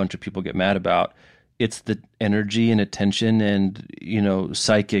something that a bunch of people get mad about. It's the energy and attention and,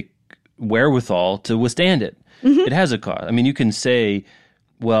 psychic wherewithal to withstand it. It has a cost. I mean, you can say,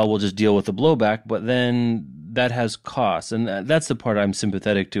 well, we'll just deal with the blowback, but then that has costs. And that's the part I'm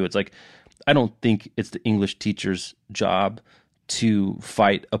sympathetic to. It's I don't think it's the English teacher's job to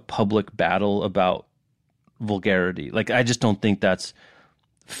fight a public battle about vulgarity. I just don't think that's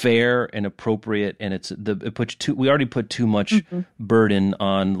fair and appropriate, and we already put too much burden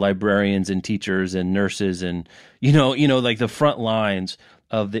on librarians and teachers and nurses and like the front lines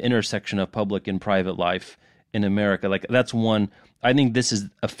of the intersection of public and private life in America. Like that's one. I think this is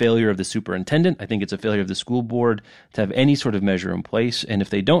a failure of the superintendent. I think it's a failure of the school board to have any sort of measure in place. And if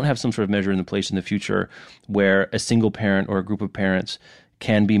they don't have some sort of measure in place in the future where a single parent or a group of parents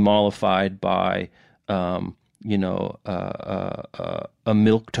can be mollified by, a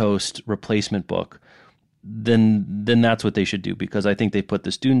milquetoast replacement book, then that's what they should do, because I think they put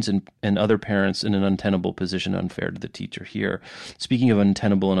the students and other parents in an untenable position, unfair to the teacher here. Speaking of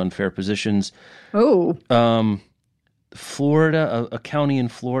untenable and unfair positions. Florida, a county in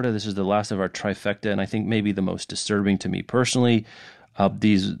Florida, this is the last of our trifecta, and I think maybe the most disturbing to me personally,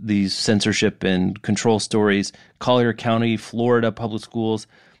 these censorship and control stories. Collier County, Florida Public Schools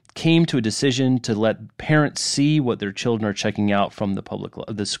came to a decision to let parents see what their children are checking out from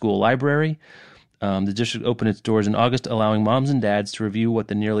the school library. The district opened its doors in August, allowing moms and dads to review what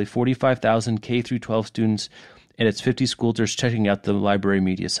the nearly 45,000 K-12 students at its 50 schools are checking out the library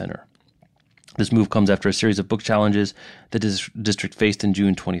media center. This move comes after a series of book challenges the district faced in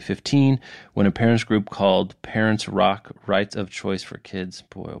June 2015 when a parents group called Parents Rock Rights of Choice for Kids,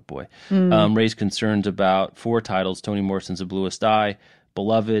 raised concerns about 4 titles: Toni Morrison's The Bluest Eye,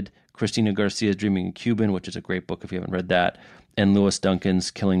 Beloved, Christina Garcia's Dreaming in Cuban, which is a great book if you haven't read that, and Lewis Duncan's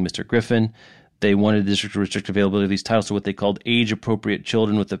Killing Mr. Griffin. They wanted the district to restrict availability of these titles to what they called age-appropriate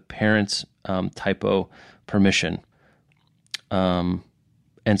children with the parents' typo permission.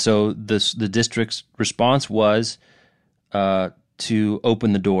 And so the district's response was to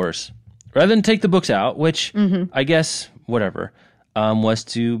open the doors. Rather than take the books out, which I guess, whatever, was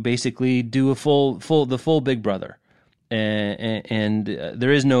to basically do the full Big Brother. And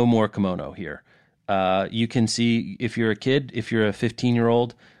there is no more kimono here. You can see, if you're a kid, if you're a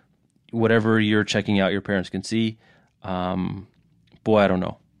 15-year-old, whatever you're checking out, your parents can see. Boy, I don't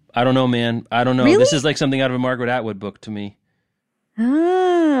know. I don't know, man. I don't know. Really? This is like something out of a Margaret Atwood book to me. You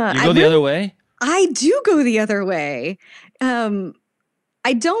go the other way? I do go the other way.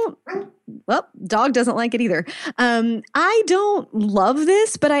 I don't. Well, dog doesn't like it either. I don't love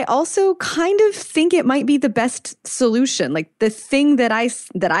this, but I also kind of think it might be the best solution. Like the thing that I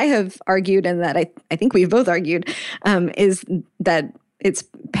have argued, and that I think we've both argued, is that it's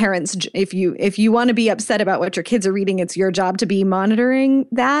parents. If you want to be upset about what your kids are reading, it's your job to be monitoring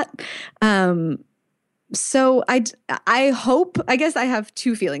that. So I hope, I guess I have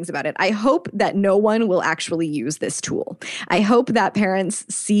 2 feelings about it. I hope that no one will actually use this tool. I hope that parents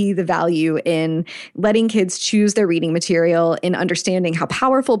see the value in letting kids choose their reading material, in understanding how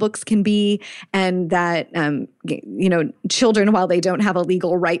powerful books can be, and that, children, while they don't have a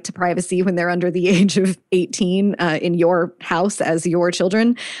legal right to privacy when they're under the age of 18 in your house as your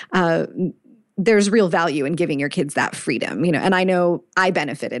children, there's real value in giving your kids that freedom, and I know I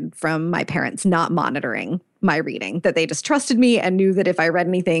benefited from my parents not monitoring my reading, that they just trusted me and knew that if I read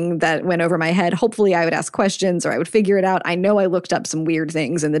anything that went over my head, hopefully I would ask questions or I would figure it out. I know I looked up some weird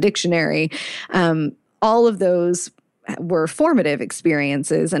things in the dictionary. All of those were formative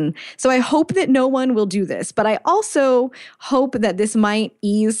experiences. And so I hope that no one will do this, but I also hope that this might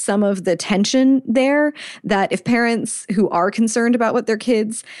ease some of the tension there, that if parents who are concerned about what their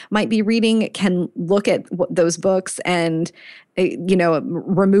kids might be reading can look at those books and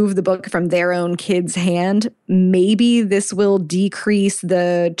remove the book from their own kid's hand, maybe this will decrease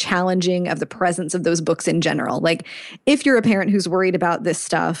the challenging of the presence of those books in general. Like if you're a parent who's worried about this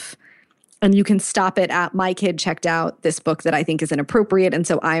stuff, and you can stop it at, my kid checked out this book that I think is inappropriate, and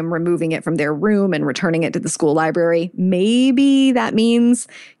so I'm removing it from their room and returning it to the school library. Maybe that means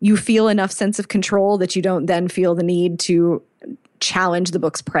you feel enough sense of control that you don't then feel the need to challenge the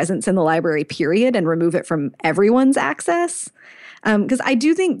book's presence in the library, period, and remove it from everyone's access. Because I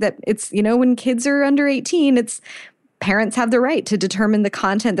do think that it's, when kids are under 18, it's parents have the right to determine the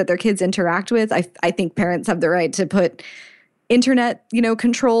content that their kids interact with. I think parents have the right to put internet,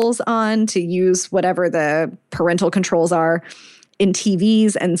 controls on, to use whatever the parental controls are in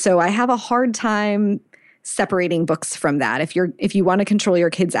TVs. And so I have a hard time separating books from that. If you want to control your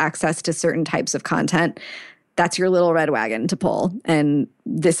kids' access to certain types of content, that's your little red wagon to pull. And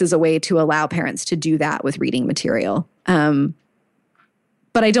this is a way to allow parents to do that with reading material. But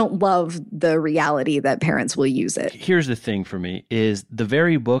I don't love the reality that parents will use it. Here's the thing for me, is the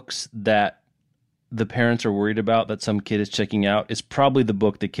very books that the parents are worried about that some kid is checking out is probably the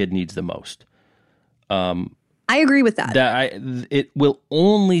book the kid needs the most. I agree with that. It will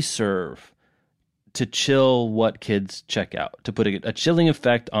only serve to chill what kids check out, to put a chilling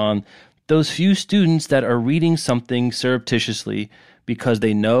effect on those few students that are reading something surreptitiously because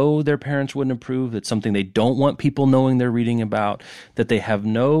they know their parents wouldn't approve. It's something they don't want people knowing they're reading about, that they have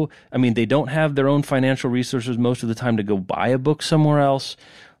they don't have their own financial resources most of the time to go buy a book somewhere else.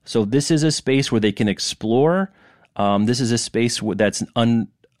 So this is a space where they can explore. This is a space that's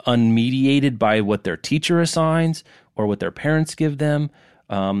unmediated by what their teacher assigns or what their parents give them.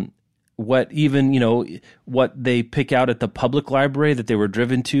 What they pick out at the public library that they were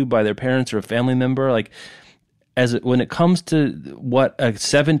driven to by their parents or a family member. Like, when it comes to what a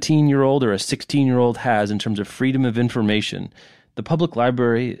 17-year-old or a 16-year-old has in terms of freedom of information, the public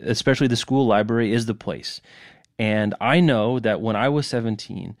library, especially the school library, is the place. And I know that when I was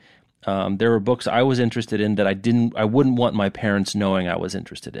 17, there were books I was interested in that I wouldn't want my parents knowing I was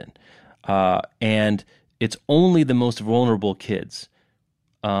interested in. And it's only the most vulnerable kids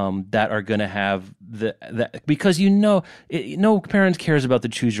that are going to have that, because no parent cares about the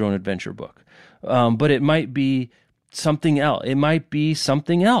Choose Your Own Adventure book. But it might be something else. It might be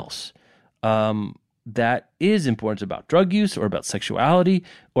something else that is important, about drug use or about sexuality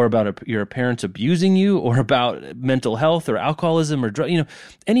or about your parents abusing you or about mental health or alcoholism or drug,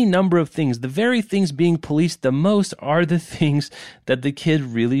 any number of things. The very things being policed the most are the things that the kid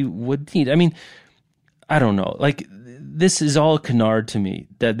really would need. I mean, I don't know. Like, this is all canard to me,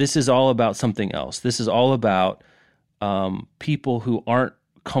 that this is all about something else. This is all about people who aren't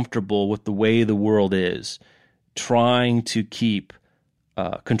comfortable with the way the world is, trying to keep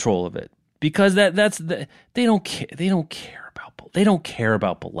control of it, because they don't care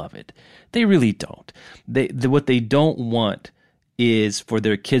about Beloved. They really don't. What they don't want is for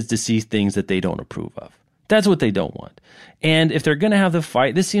their kids to see things that they don't approve of. That's what they don't want. And if they're going to have the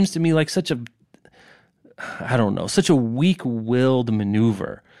fight, this seems to me like such a weak-willed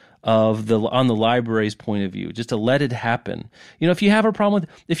maneuver on the library's point of view, just to let it happen. If you have a problem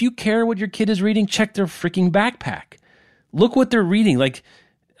if you care what your kid is reading, check their freaking backpack. Look what they're reading. Like,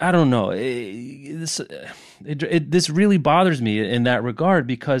 I don't know. This really bothers me in that regard,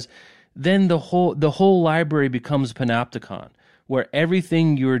 because then the whole library becomes panopticon, where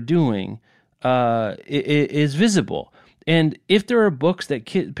everything you're doing is visible. And if there are books that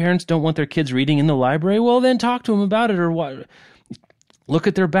parents don't want their kids reading in the library, well, then talk to them about it, or what. Look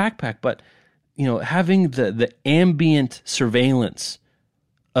at their backpack. But, having the ambient surveillance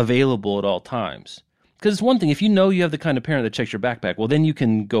available at all times. Because it's one thing, if you have the kind of parent that checks your backpack, well, then you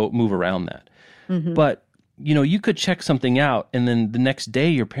can go move around that. Mm-hmm. But, you could check something out, and then the next day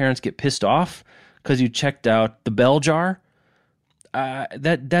your parents get pissed off because you checked out the bell jar.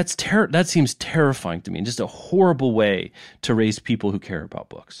 That seems terrifying to me, and just a horrible way to raise people who care about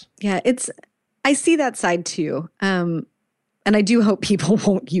books. Yeah, I see that side too. And I do hope people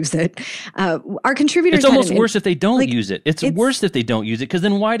won't use it. Our contributors. It's almost worse if they don't use it. It's worse if they don't use it, because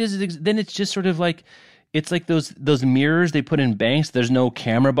then why does it? Then it's just sort of like, it's like those mirrors they put in banks. There's no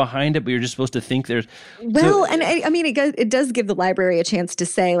camera behind it, but you're just supposed to think there's. Well, and I mean, it does give the library a chance to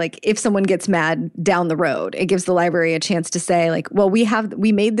say, like, if someone gets mad down the road, it gives the library a chance to say, like, well,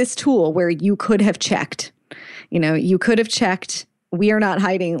 we made this tool where you could have checked. You could have checked. We are not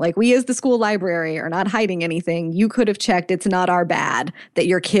hiding, like, we as the school library are not hiding anything. You could have checked. It's not our bad that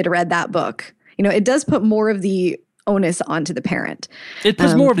your kid read that book. It does put more of the onus onto the parent. It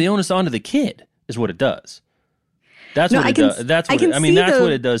puts more of the onus onto the kid, is what it does. That's what it does. That's what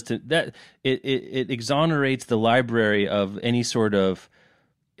what it does to that. It exonerates the library of any sort of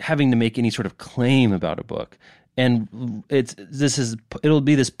having to make any sort of claim about a book. And it'll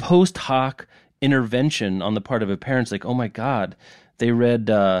be this post hoc intervention on the part of a parent's, like, oh my God, they read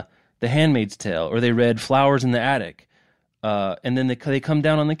The Handmaid's Tale, or they read Flowers in the Attic, and then they come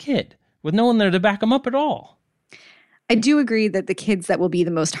down on the kid with no one there to back them up at all. I do agree that the kids that will be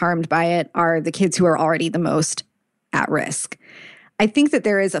the most harmed by it are the kids who are already the most at risk. I think that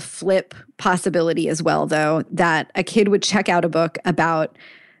there is a flip possibility as well, though, that a kid would check out a book about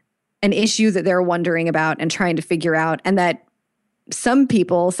an issue that they're wondering about and trying to figure out, and that some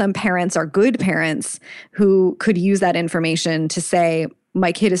parents are good parents who could use that information to say,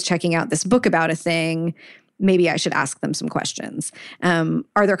 my kid is checking out this book about a thing. Maybe I should ask them some questions. Are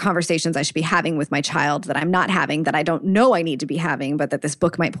there conversations I should be having with my child that I'm not having, that I don't know I need to be having, but that this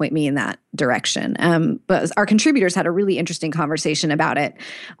book might point me in that direction? But our contributors had a really interesting conversation about it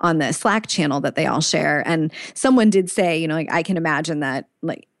on the Slack channel that they all share. And someone did say, like, I can imagine that,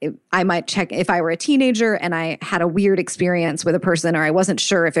 like, I might check if I were a teenager and I had a weird experience with a person, or I wasn't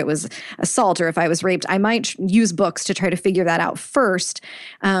sure if it was assault or if I was raped, I might use books to try to figure that out first.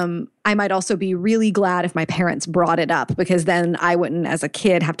 I might also be really glad if my parents brought it up, because then I wouldn't, as a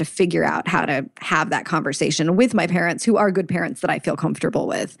kid, have to figure out how to have that conversation with my parents, who are good parents that I feel comfortable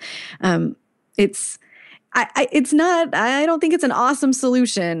with. It's not. I don't think it's an awesome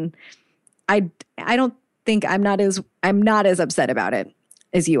solution. I don't think I'm not as upset about it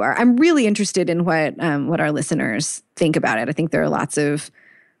as you are. I'm really interested in what our listeners think about it. I think there are lots of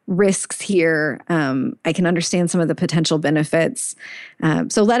risks here. I can understand some of the potential benefits.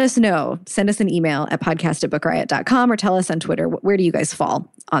 So let us know. Send us an email at podcast@bookriot.com or tell us on Twitter. Where do you guys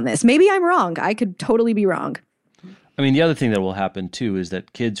fall on this? Maybe I'm wrong. I could totally be wrong. I mean, the other thing that will happen, too, is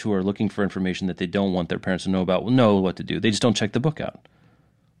that kids who are looking for information that they don't want their parents to know about will know what to do. They just don't check the book out.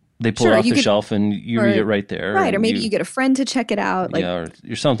 They pull it off the shelf and you read it right there. Right, or maybe you get a friend to check it out.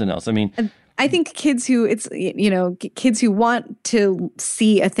 Or something else. I mean, I think kids who kids who want to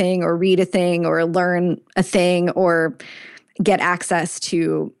see a thing or read a thing or learn a thing or get access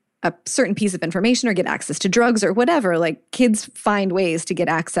to a certain piece of information or get access to drugs or whatever, like kids find ways to get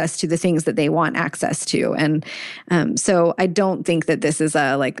access to the things that they want access to. And so I don't think that this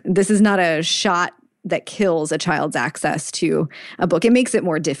is not a shot that kills a child's access to a book. It makes it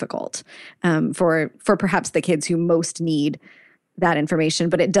more difficult for perhaps the kids who most need that information,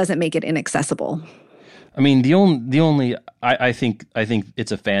 but it doesn't make it inaccessible. I mean, I think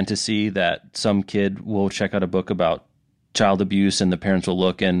it's a fantasy that some kid will check out a book about child abuse and the parents will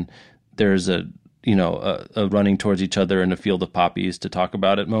look and there's a running towards each other in a field of poppies to talk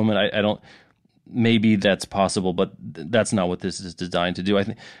about it moment. I don't. Maybe that's possible, but that's not what this is designed to do.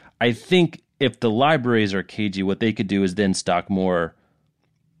 I think if the libraries are cagey, what they could do is then stock more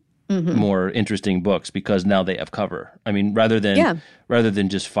interesting books because now they have cover. I mean, rather than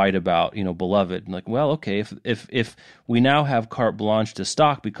just fight about Beloved, like, well, okay, if we now have carte blanche to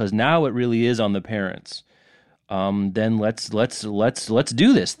stock because now it really is on the parents, then let's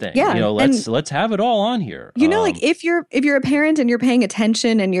do this thing. Yeah, let's have it all on here. Like if you're a parent and you're paying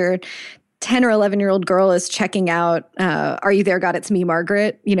attention and your 10 or 11-year-old girl is checking out Are You There, God, It's Me,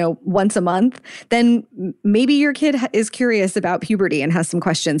 Margaret, once a month, then maybe your kid is curious about puberty and has some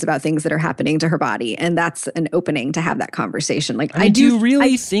questions about things that are happening to her body. And that's an opening to have that conversation. Like, do you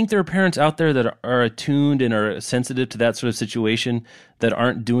really think there are parents out there that are attuned and are sensitive to that sort of situation that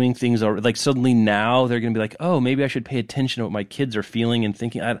aren't doing things like suddenly now they're going to be like, oh, maybe I should pay attention to what my kids are feeling and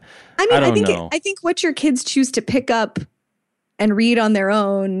thinking. I don't know. I think what your kids choose to pick up and read on their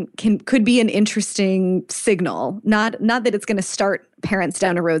own could be an interesting signal. Not that it's going to start parents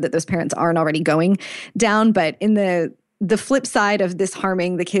down a road that those parents aren't already going down, but in the flip side of this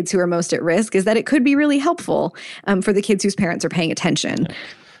harming the kids who are most at risk is that it could be really helpful for the kids whose parents are paying attention.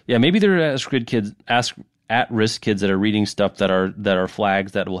 Yeah, maybe they're at-risk kids that are reading stuff that are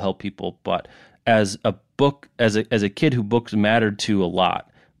flags that will help people. But as a kid who books mattered to a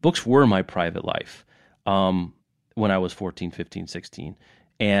lot, books were my private life. When I was 14, 15, 16.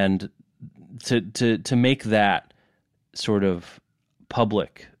 And to make that sort of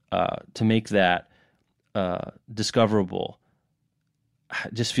public, to make that discoverable,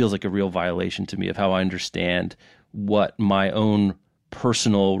 just feels like a real violation to me of how I understand what my own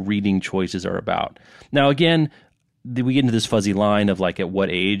personal reading choices are about. Now, again, we get into this fuzzy line of like at what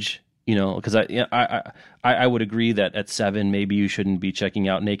age, because I would agree that at 7 maybe you shouldn't be checking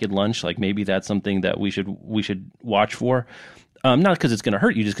out Naked Lunch. Like maybe that's something that we should watch for, not because it's going to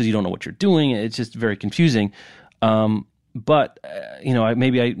hurt you, just because you don't know what you're doing. It's just very confusing. But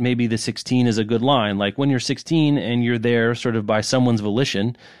maybe the 16 is a good line. Like when you're 16 and you're there sort of by someone's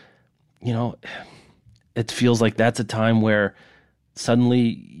volition, it feels like that's a time where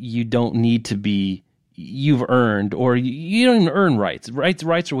suddenly you don't need to be. You've earned, or you don't even earn rights.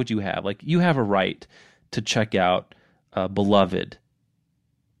 Rights are what you have. Like you have a right to check out Beloved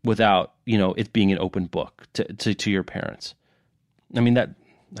without it being an open book to your parents. I mean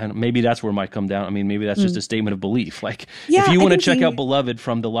maybe that's where it might come down. I mean maybe that's just a statement of belief. Like if you want to check out Beloved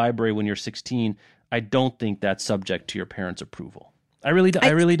from the library when you're 16, I don't think that's subject to your parents' approval. I really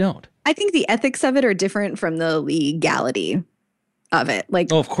don't. I think the ethics of it are different from the legality of it.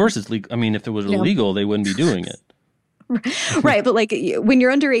 Like, of course it's legal. I mean, if it was illegal, they wouldn't be doing it. Right. But like when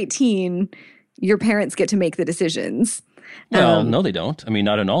you're under 18, your parents get to make the decisions. Well, no, they don't. I mean,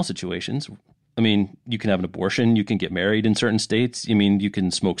 not in all situations. I mean, you can have an abortion. You can get married in certain states. I mean, you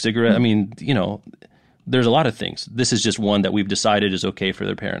can smoke cigarettes. I mean, there's a lot of things. This is just one that we've decided is okay for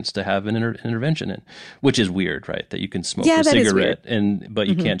their parents to have an intervention in, which is weird, right? That you can smoke a cigarette but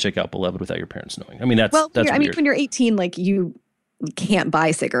you can't check out Beloved without your parents knowing. I mean, that's weird. I mean, when you're 18, like you can't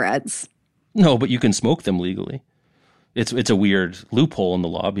buy cigarettes. No, but you can smoke them legally. It's a weird loophole in the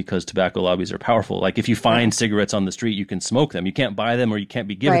law because tobacco lobbies are powerful. Like if you find cigarettes on the street, you can smoke them. You can't buy them or you can't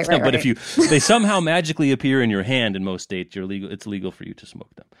be given them. But if they somehow magically appear in your hand in most states, it's legal for you to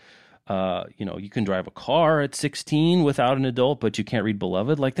smoke them. You can drive a car at 16 without an adult, but you can't read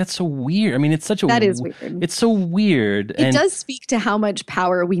Beloved. Like, that's so weird. I mean, it's such a That is weird. It's so weird. It does speak to how much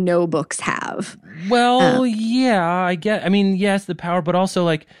power we know books have. Well, yeah, I get. I mean, yes, the power, but also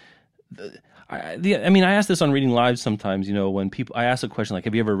like, I ask this on Reading Live sometimes. When I ask a question like,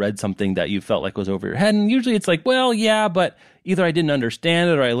 "Have you ever read something that you felt like was over your head?" And usually it's like, "Well, yeah, but either I didn't understand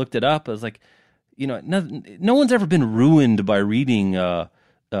it or I looked it up." I was like, no one's ever been ruined by reading Catcher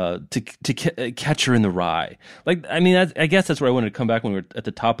in the Rye. Like, I mean, I guess that's where I wanted to come back when we were at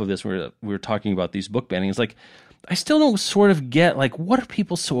the top of this. We were talking about these book bannings. Like, I still don't sort of get, like, what are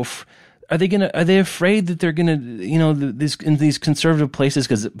people so are they afraid that they're gonna, in these conservative places?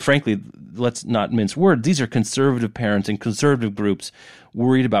 Because frankly, let's not mince words. These are conservative parents and conservative groups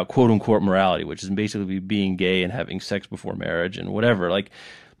worried about quote unquote morality, which is basically being gay and having sex before marriage and whatever. Like,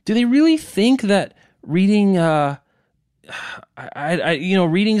 do they really think that reading,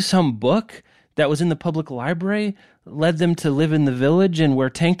 reading some book that was in the public library led them to live in the village and wear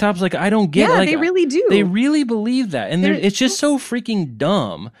tank tops? Like, I don't get it. Like, they really do. They really believe that. And it's just so freaking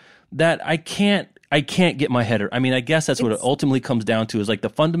dumb that I can't get my head. I mean, I guess that's what it ultimately comes down to, is like the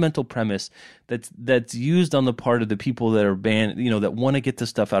fundamental premise that's used on the part of the people that are banned, that want to get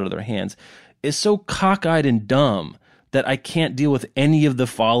this stuff out of their hands, is so cockeyed and dumb that I can't deal with any of the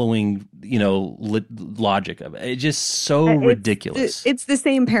following, logic of it. It's just so ridiculous. It's the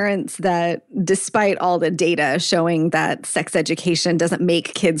same parents that, despite all the data showing that sex education doesn't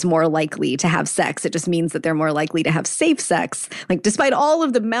make kids more likely to have sex, it just means that they're more likely to have safe sex. Like, despite all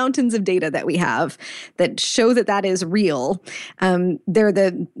of the mountains of data that we have that show that is real, they're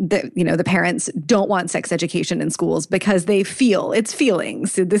the parents don't want sex education in schools because they feel it's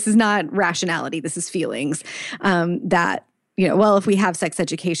feelings. So this is not rationality. This is feelings. That, if we have sex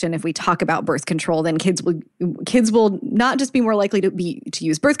education, if we talk about birth control, then kids will not just be more likely to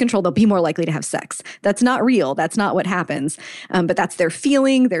use birth control, they'll be more likely to have sex. That's not real. That's not what happens. But that's their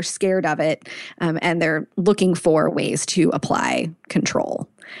feeling. They're scared of it. And they're looking for ways to apply control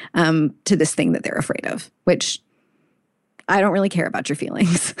to this thing that they're afraid of, which I don't really care about your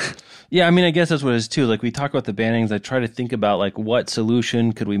feelings. Yeah, I mean, I guess that's what it is too. Like, we talk about the bannings. I try to think about, like, what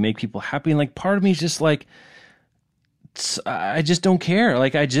solution could we make people happy? And, like, part of me is just like, I just don't care.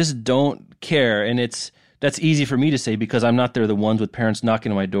 Like, I just don't care. And that's easy for me to say because I'm not there, the ones with parents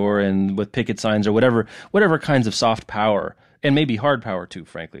knocking on my door and with picket signs or whatever kinds of soft power, and maybe hard power too,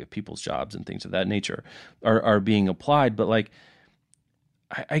 frankly, of people's jobs and things of that nature are being applied. But, like,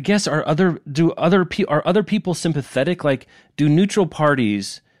 I guess are other people sympathetic? Like, do neutral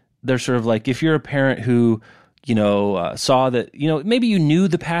parties, they're sort of like, if you're a parent who saw that, maybe you knew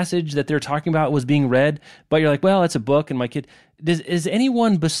the passage that they're talking about was being read, but you're like, well, it's a book and my kid. Is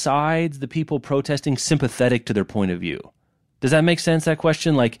anyone besides the people protesting sympathetic to their point of view? Does that make sense, that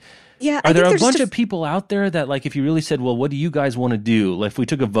question? Like, yeah, are there a bunch of people out there that, like, if you really said, well, what do you guys want to do? Like, if we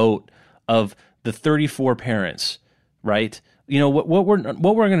took a vote of the 34 parents, right? We're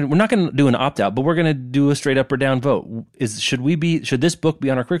not going to do an opt out, but we're going to do a straight up or down vote. Should this book be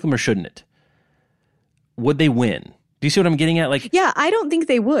on our curriculum or shouldn't it? Would they win? Do you see what I'm getting at? Like, yeah, I don't think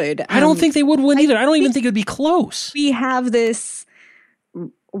they would. I don't think they would win either. I don't even think it would be close. We have this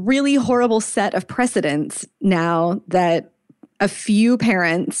really horrible set of precedents now that a few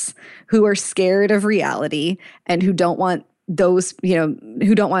parents who are scared of reality and who don't want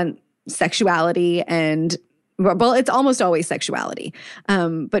who don't want sexuality and, well, it's almost always sexuality,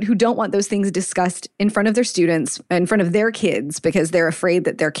 but who don't want those things discussed in front of their students, in front of their kids, because they're afraid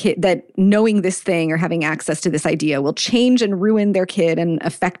that that knowing this thing or having access to this idea will change and ruin their kid and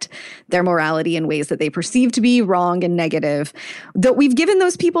affect their morality in ways that they perceive to be wrong and negative. That we've given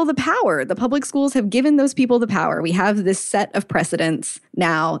those people the power. The public schools have given those people the power. We have this set of precedents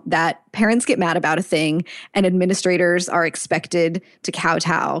now that parents get mad about a thing and administrators are expected to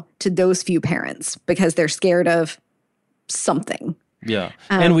kowtow to those few parents because they're scared of something. Yeah.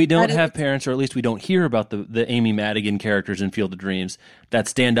 And we don't have parents, or at least we don't hear about the Amy Madigan characters in Field of Dreams that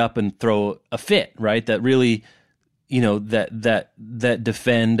stand up and throw a fit, right? That really, that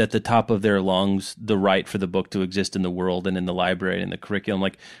defend at the top of their lungs the right for the book to exist in the world and in the library and in the curriculum.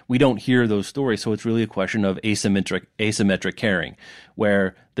 Like, we don't hear those stories. So it's really a question of asymmetric caring,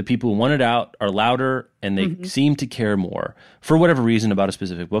 where the people who want it out are louder and they seem to care more for whatever reason about a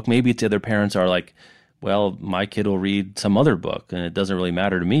specific book. Maybe it's the other parents are like, well, my kid will read some other book and it doesn't really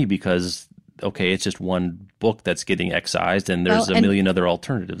matter to me because okay, it's just one book that's getting excised and there's a million other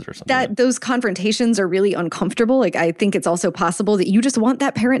alternatives or something. That those confrontations are really uncomfortable. Like, I think it's also possible that you just want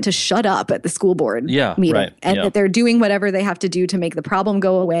that parent to shut up at the school board meeting, right. and that they're doing whatever they have to do to make the problem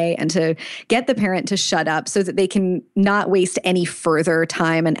go away and to get the parent to shut up so that they can not waste any further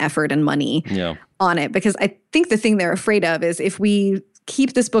time and effort and money on it. Because I think the thing they're afraid of is if we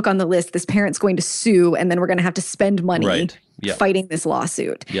keep this book on the list, this parent's going to sue, and then we're going to have to spend money fighting this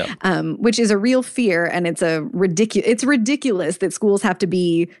lawsuit, which is a real fear. And it's ridiculous that schools have to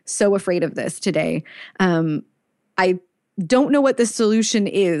be so afraid of this today. I don't know what the solution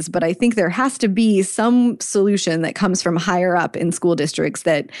is, but I think there has to be some solution that comes from higher up in school districts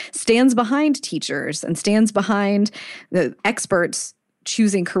that stands behind teachers and stands behind the experts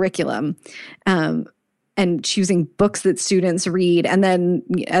choosing curriculum. And choosing books that students read. And then,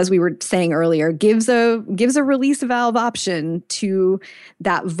 as we were saying earlier, gives a release valve option to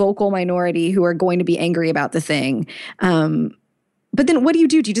that vocal minority who are going to be angry about the thing. But then what do?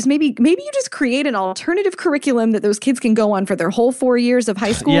 Do you just maybe you just create an alternative curriculum that those kids can go on for their whole 4 years of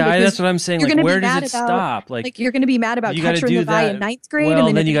high school? Yeah, that's what I'm saying. Like, where does it stop? Like you're going to be mad about Catcher in the Rye in ninth grade. Well,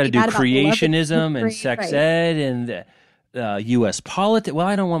 and then you got to do creationism and sex ed and U.S. politics. Well,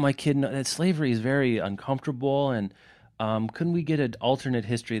 I don't want my kid. That slavery is very uncomfortable, and couldn't we get an alternate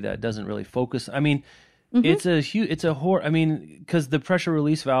history that doesn't really focus? I mean, it's a horror. I mean, because the pressure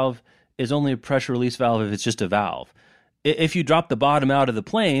release valve is only a pressure release valve if it's just a valve. If you drop the bottom out of the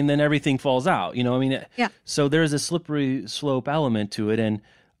plane, then everything falls out. You know, I mean, so there's a slippery slope element to it, and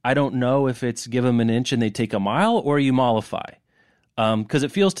I don't know if it's give them an inch and they take a mile, or you mollify, because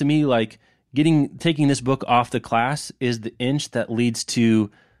it feels to me like taking this book off the class is the inch that leads to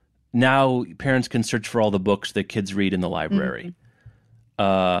now parents can search for all the books that kids read in the library.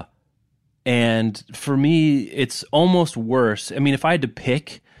 And for me, it's almost worse. I mean, if I had to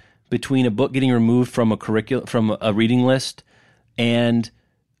pick between a book getting removed from from a reading list and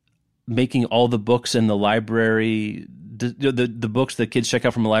making all the books in the library, the books that kids check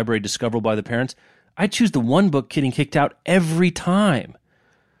out from the library discoverable by the parents, I'd choose the one book getting kicked out every time.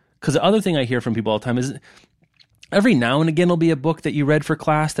 Because the other thing I hear from people all the time is every now and again there'll be a book that you read for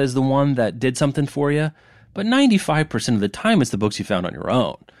class that is the one that did something for you, but 95% of the time it's the books you found on your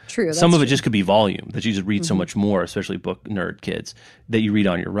own. True. Some of it just could be volume, that you just read so much more, especially book nerd kids, that you read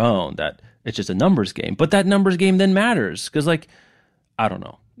on your own, that it's just a numbers game. But that numbers game then matters because, like, I don't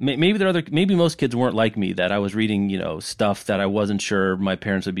know. Maybe most kids weren't like me, that I was reading, stuff that I wasn't sure my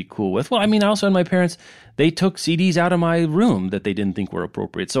parents would be cool with. Well, I mean, I also had my parents, they took CDs out of my room that they didn't think were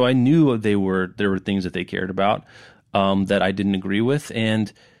appropriate. So I knew there were things that they cared about that I didn't agree with.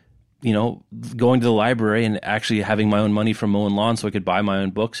 And, going to the library and actually having my own money from mowing lawn so I could buy my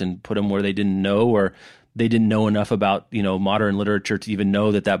own books and put them where they didn't know, or they didn't know enough about, modern literature to even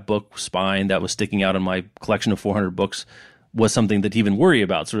know that book spine that was sticking out in my collection of 400 books was something that to even worry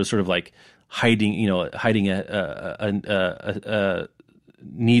about, sort of like hiding a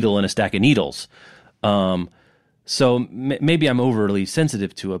needle in a stack of needles. So maybe I'm overly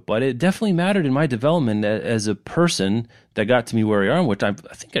sensitive to it, but it definitely mattered in my development as a person that got to me where I am, which I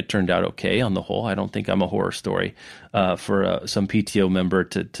think I turned out okay on the whole. I don't think I'm a horror story for some PTO member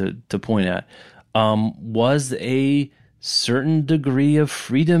to point at. Was a certain degree of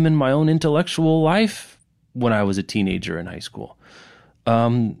freedom in my own intellectual life when I was a teenager in high school.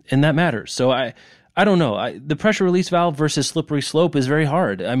 And that matters. So I don't know. The pressure release valve versus slippery slope is very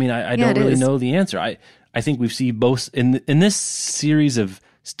hard. I mean, I don't really know the answer. I think we see both in this series of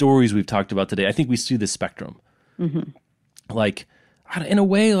stories we've talked about today. I think we see the spectrum. Like, in a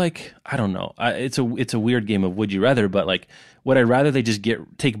way, like, I don't know. It's a weird game of would you rather, but like, would I rather they just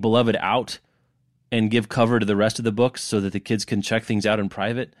take Beloved out and give cover to the rest of the books so that the kids can check things out in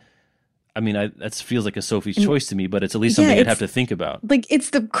private? I mean, that feels like a Sophie's choice to me, but it's at least something I'd have to think about. Like, it's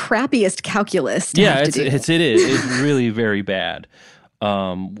the crappiest calculus to have to do. It is. It's really very bad.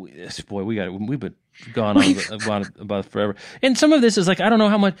 Boy, we've been gone on about forever. And some of this is like, I don't know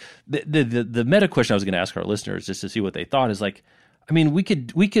how much the meta question I was going to ask our listeners just to see what they thought is like, I mean, we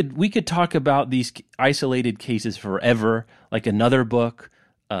could talk about these isolated cases forever, like another book,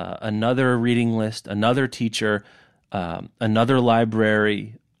 another reading list, another teacher, another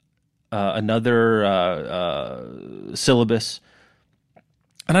library, another syllabus.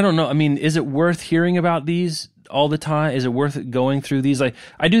 And I don't know. I mean, is it worth hearing about these all the time? Is it worth going through these? Like,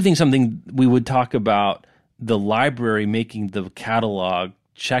 I do think something we would talk about the library making the catalog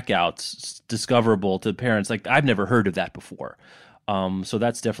checkouts discoverable to parents. Like, I've never heard of that before. So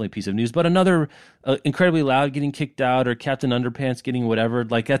that's definitely a piece of news. But another Incredibly Loud getting kicked out, or Captain Underpants getting whatever,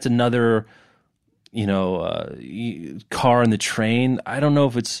 like that's another, car in the train. I don't know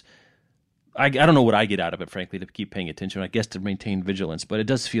if it's I don't know what I get out of it, frankly, to keep paying attention. I guess to maintain vigilance, but it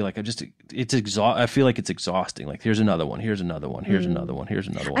does feel like I feel like it's exhausting. Like here's another one, here's another one, here's another one, here's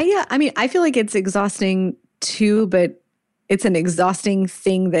another one. Yeah, I mean, I feel like it's exhausting too, but it's an exhausting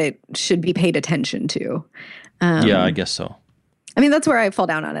thing that should be paid attention to. Yeah, I guess so. I mean, that's where I fall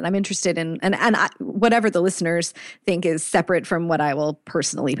down on it. I'm interested in, and whatever the listeners think is separate from what I will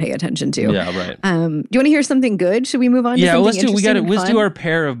personally pay attention to. Yeah, right. Do you want to hear something good? Should we move on to something interesting? Let's do our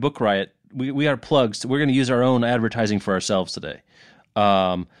pair of Book Riot. We got plugs. We're going to use our own advertising for ourselves today.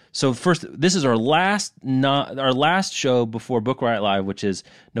 So first, this is our last show before Book Riot Live, which is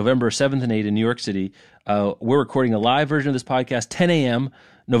November 7th and 8th in New York City. We're recording a live version of this podcast, 10 a.m.,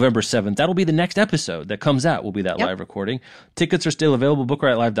 November 7th. That'll be the next episode that comes out, will be that live recording. Tickets are still available,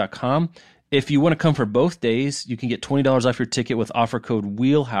 bookriotlive.com. If you want to come for both days, you can get $20 off your ticket with offer code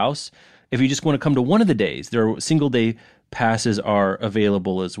WHEELHOUSE. If you just want to come to one of the days, there are single-day passes are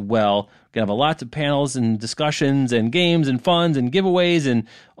available as well. We're going to have lots of panels and discussions and games and funds and giveaways and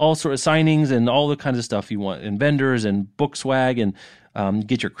all sorts of signings and all the kinds of stuff you want, and vendors and book swag, and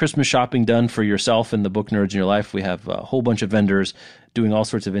get your Christmas shopping done for yourself and the book nerds in your life. We have a whole bunch of vendors doing all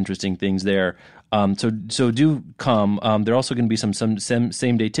sorts of interesting things there. So do come. There are also going to be some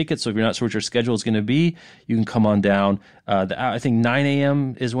same-day tickets, so if you're not sure what your schedule is going to be, you can come on down. I think 9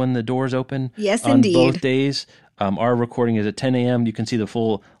 a.m. is when the doors open. Yes, on indeed. Both days. Our recording is at 10 a.m. You can see the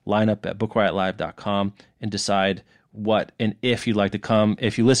full lineup at bookriotlive.com and decide what and if you'd like to come.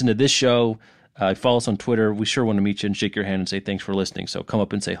 If you listen to this show, follow us on Twitter. We sure want to meet you and shake your hand and say thanks for listening. So come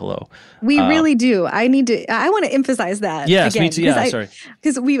up and say hello. We really do. I want to emphasize that. Yes, again, me too. Yeah, sorry.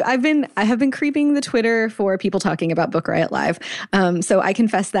 Because I have been creeping the Twitter for people talking about Book Riot Live. So I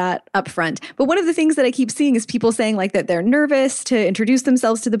confess that up front. But one of the things that I keep seeing is people saying like that they're nervous to introduce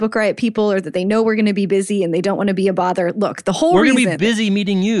themselves to the Book Riot people, or that they know we're going to be busy and they don't want to be a bother. Look, the whole reason. We're going to be busy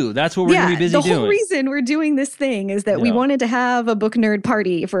meeting you. That's what we're going to be busy doing. The whole reason we're doing this thing is that we wanted to have a book nerd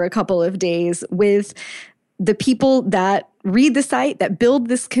party for a couple of days with the people that read the site, that build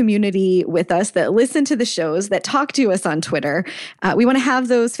this community with us, that listen to the shows, that talk to us on Twitter. We want to have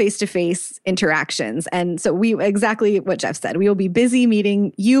those face-to-face interactions. And so exactly what Jeff said, we will be busy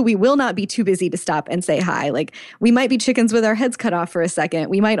meeting you. We will not be too busy to stop and say hi. Like, we might be chickens with our heads cut off for a second.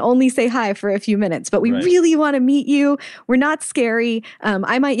 We might only say hi for a few minutes, but we really want to meet you. We're not scary.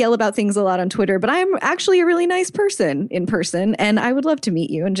 I might yell about things a lot on Twitter, but I'm actually a really nice person in person, and I would love to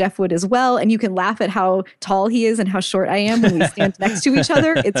meet you, and Jeff would as well. And you can laugh at how tall he is and how short I am when we stand next to each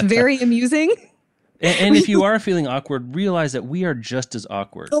other. It's very amusing. And if you are feeling awkward, realize that we are just as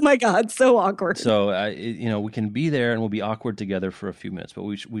awkward. Oh my God, so awkward. So, we can be there and we'll be awkward together for a few minutes, but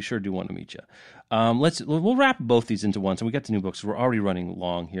we sure do want to meet you. We'll wrap both these into one. So we got the new books. We're already running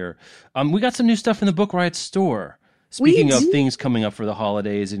long here. We got some new stuff in the Book Riot store. Speaking of things coming up for the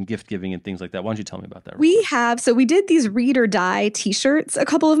holidays and gift giving and things like that, why don't you tell me about that? We did these Read or Die t-shirts a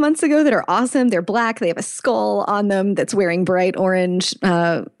couple of months ago that are awesome. They're black. They have a skull on them that's wearing bright orange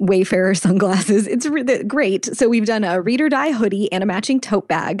Wayfarer sunglasses. It's great. So we've done a Read or Die hoodie and a matching tote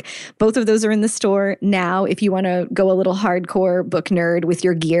bag. Both of those are in the store now if you want to go a little hardcore book nerd with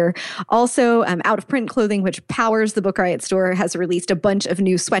your gear. Also, Out of Print Clothing, which powers the Book Riot store, has released a bunch of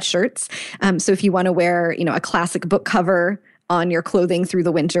new sweatshirts. So if you want to wear, a classic book cover on your clothing through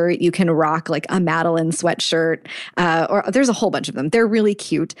the winter, you can rock like a Madeline sweatshirt, or there's a whole bunch of them. They're really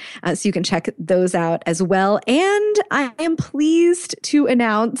cute. So you can check those out as well. And I am pleased to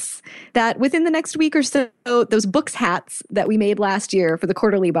announce that within the next week or so, those Books hats that we made last year for the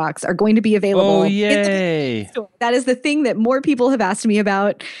quarterly box are going to be available. Oh, yay. That is the thing that more people have asked me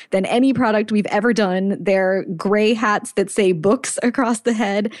about than any product we've ever done. They're gray hats that say books across the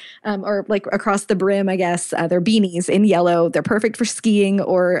head, or like across the brim, I guess. They're beanies in yellow. They're perfect for skiing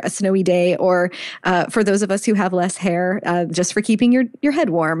or a snowy day, or for those of us who have less hair, just for keeping your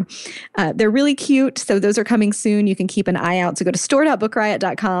head warm. They're really cute. So those are coming soon. You can keep an eye out. So go to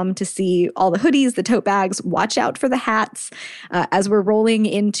store.bookriot.com to see all the hoodies, the tote bags. Watch out for the hats. As we're rolling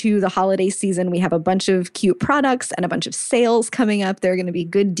into the holiday season, we have a bunch of cute products and a bunch of sales coming up. They're going to be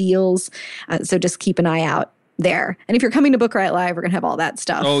good deals. So just keep an eye out there. And if you're coming to Book Riot Live, we're going to have all that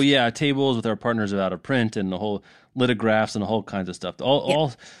stuff. Oh, yeah. Tables with our partners of Out of Print and the whole lithographs and the whole kinds of stuff.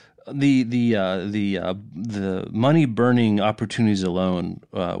 All the money burning opportunities alone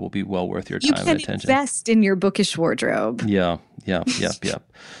will be well worth your time and attention. You can invest in your bookish wardrobe. Yeah.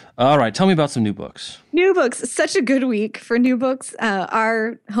 All right. Tell me about some new books. New books, such a good week for new books.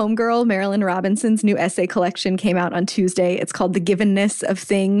 Our homegirl, Marilyn Robinson's new essay collection came out on Tuesday. It's called The Givenness of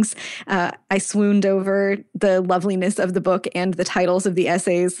Things. I swooned over the loveliness of the book and the titles of the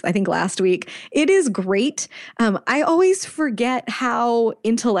essays, I think, last week. It is great. I always forget how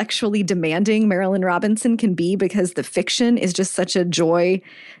intellectually demanding Marilyn Robinson can be because the fiction is just such a joy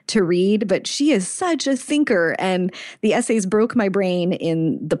to read, but she is such a thinker, and the essays broke my brain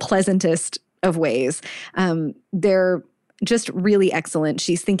in the pleasantest of ways. They're just really excellent.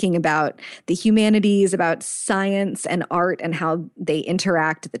 She's thinking about the humanities, about science and art and how they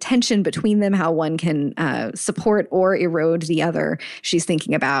interact, the tension between them, how one can support or erode the other. She's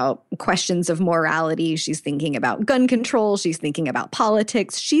thinking about questions of morality. She's thinking about gun control. She's thinking about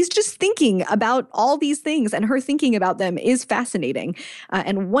politics. She's just thinking about all these things, and her thinking about them is fascinating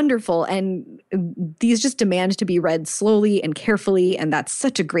and wonderful. And these just demand to be read slowly and carefully, and that's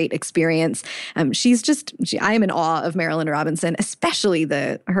such a great experience. I am in awe of Marilyn Robinson, especially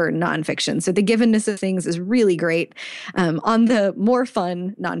her nonfiction. So The Givenness of Things is really great. On the more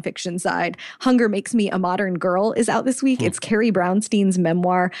fun nonfiction side, Hunger Makes Me a Modern Girl is out this week. It's Carrie Brownstein's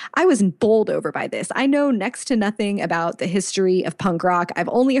memoir. I was bowled over by this. I know next to nothing about the history of punk rock. I've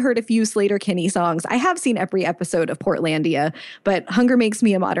only heard a few Sleater-Kinney songs. I have seen every episode of Portlandia, but Hunger Makes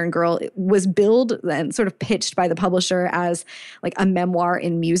Me a Modern Girl was billed and sort of pitched by the publisher as like a memoir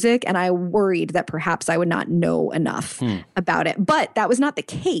in music, and I worried that perhaps I would not know enough about it. But that was not the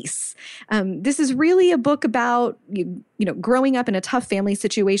case. This is really a book about growing up in a tough family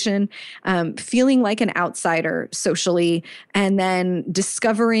situation, feeling like an outsider socially, and then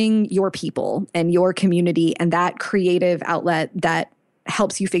discovering your people and your community and that creative outlet that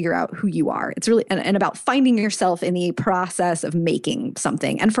helps you figure out who you are. It's really and about finding yourself in the process of making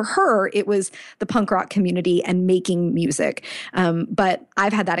something. And for her, it was the punk rock community and making music. But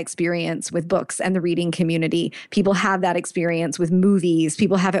I've had that experience with books and the reading community. People have that experience with movies.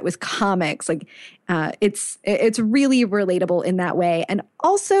 People have it with comics. Like it's really relatable in that way. And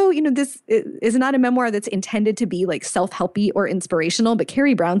also, this is not a memoir that's intended to be like self-helpy or inspirational, but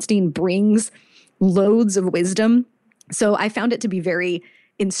Carrie Brownstein brings loads of wisdom. So I found it to be very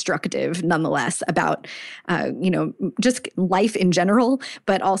instructive nonetheless about, just life in general,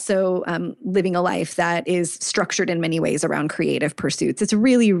 but also living a life that is structured in many ways around creative pursuits. It's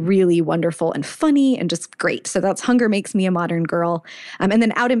really, really wonderful and funny and just great. So that's Hunger Makes Me a Modern Girl. And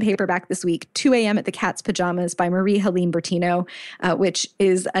then out in paperback this week, 2 a.m. at the Cat's Pajamas by Marie-Helene Bertino, which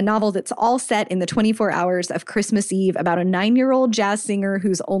is a novel that's all set in the 24 hours of Christmas Eve about a 9-year-old jazz singer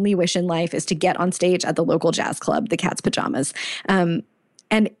whose only wish in life is to get on stage at the local jazz club, the Cat's Pajamas.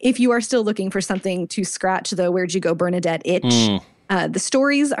 And if you are still looking for something to scratch the Where'd You Go, Bernadette itch, the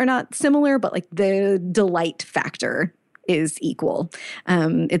stories are not similar, but like the delight factor is equal.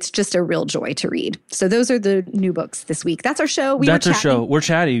 It's just a real joy to read. So those are the new books this week. That's our show. That's our show. We're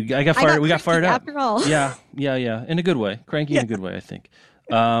chatty. We got fired up. After all. Yeah. In a good way. Cranky in a good way, I think.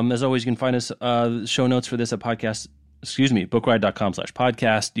 As always, you can find us show notes for this at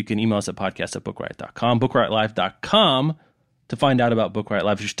bookriot.com/podcast. You can email us at podcast@bookriot.com, bookriotlive.com to find out about Book Riot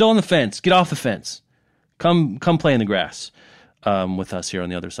Live. If you're still on the fence, get off the fence. Come play in the grass with us here on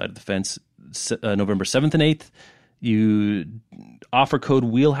the other side of the fence. November 7th and 8th. You offer code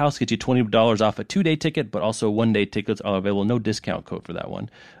Wheelhouse, gets you $20 off a 2-day ticket, but also 1-day tickets are available. No discount code for that one,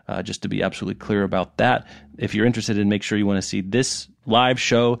 just to be absolutely clear about that. If you're interested in, make sure you want to see this live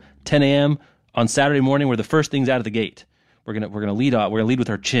show, 10 a.m. on Saturday morning. We're the first things out of the gate. We're gonna lead off. We're gonna lead with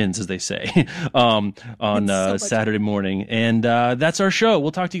our chins, as they say, on Saturday morning, and that's our show.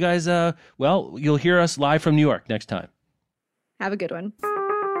 We'll talk to you guys. You'll hear us live from New York next time. Have a good one.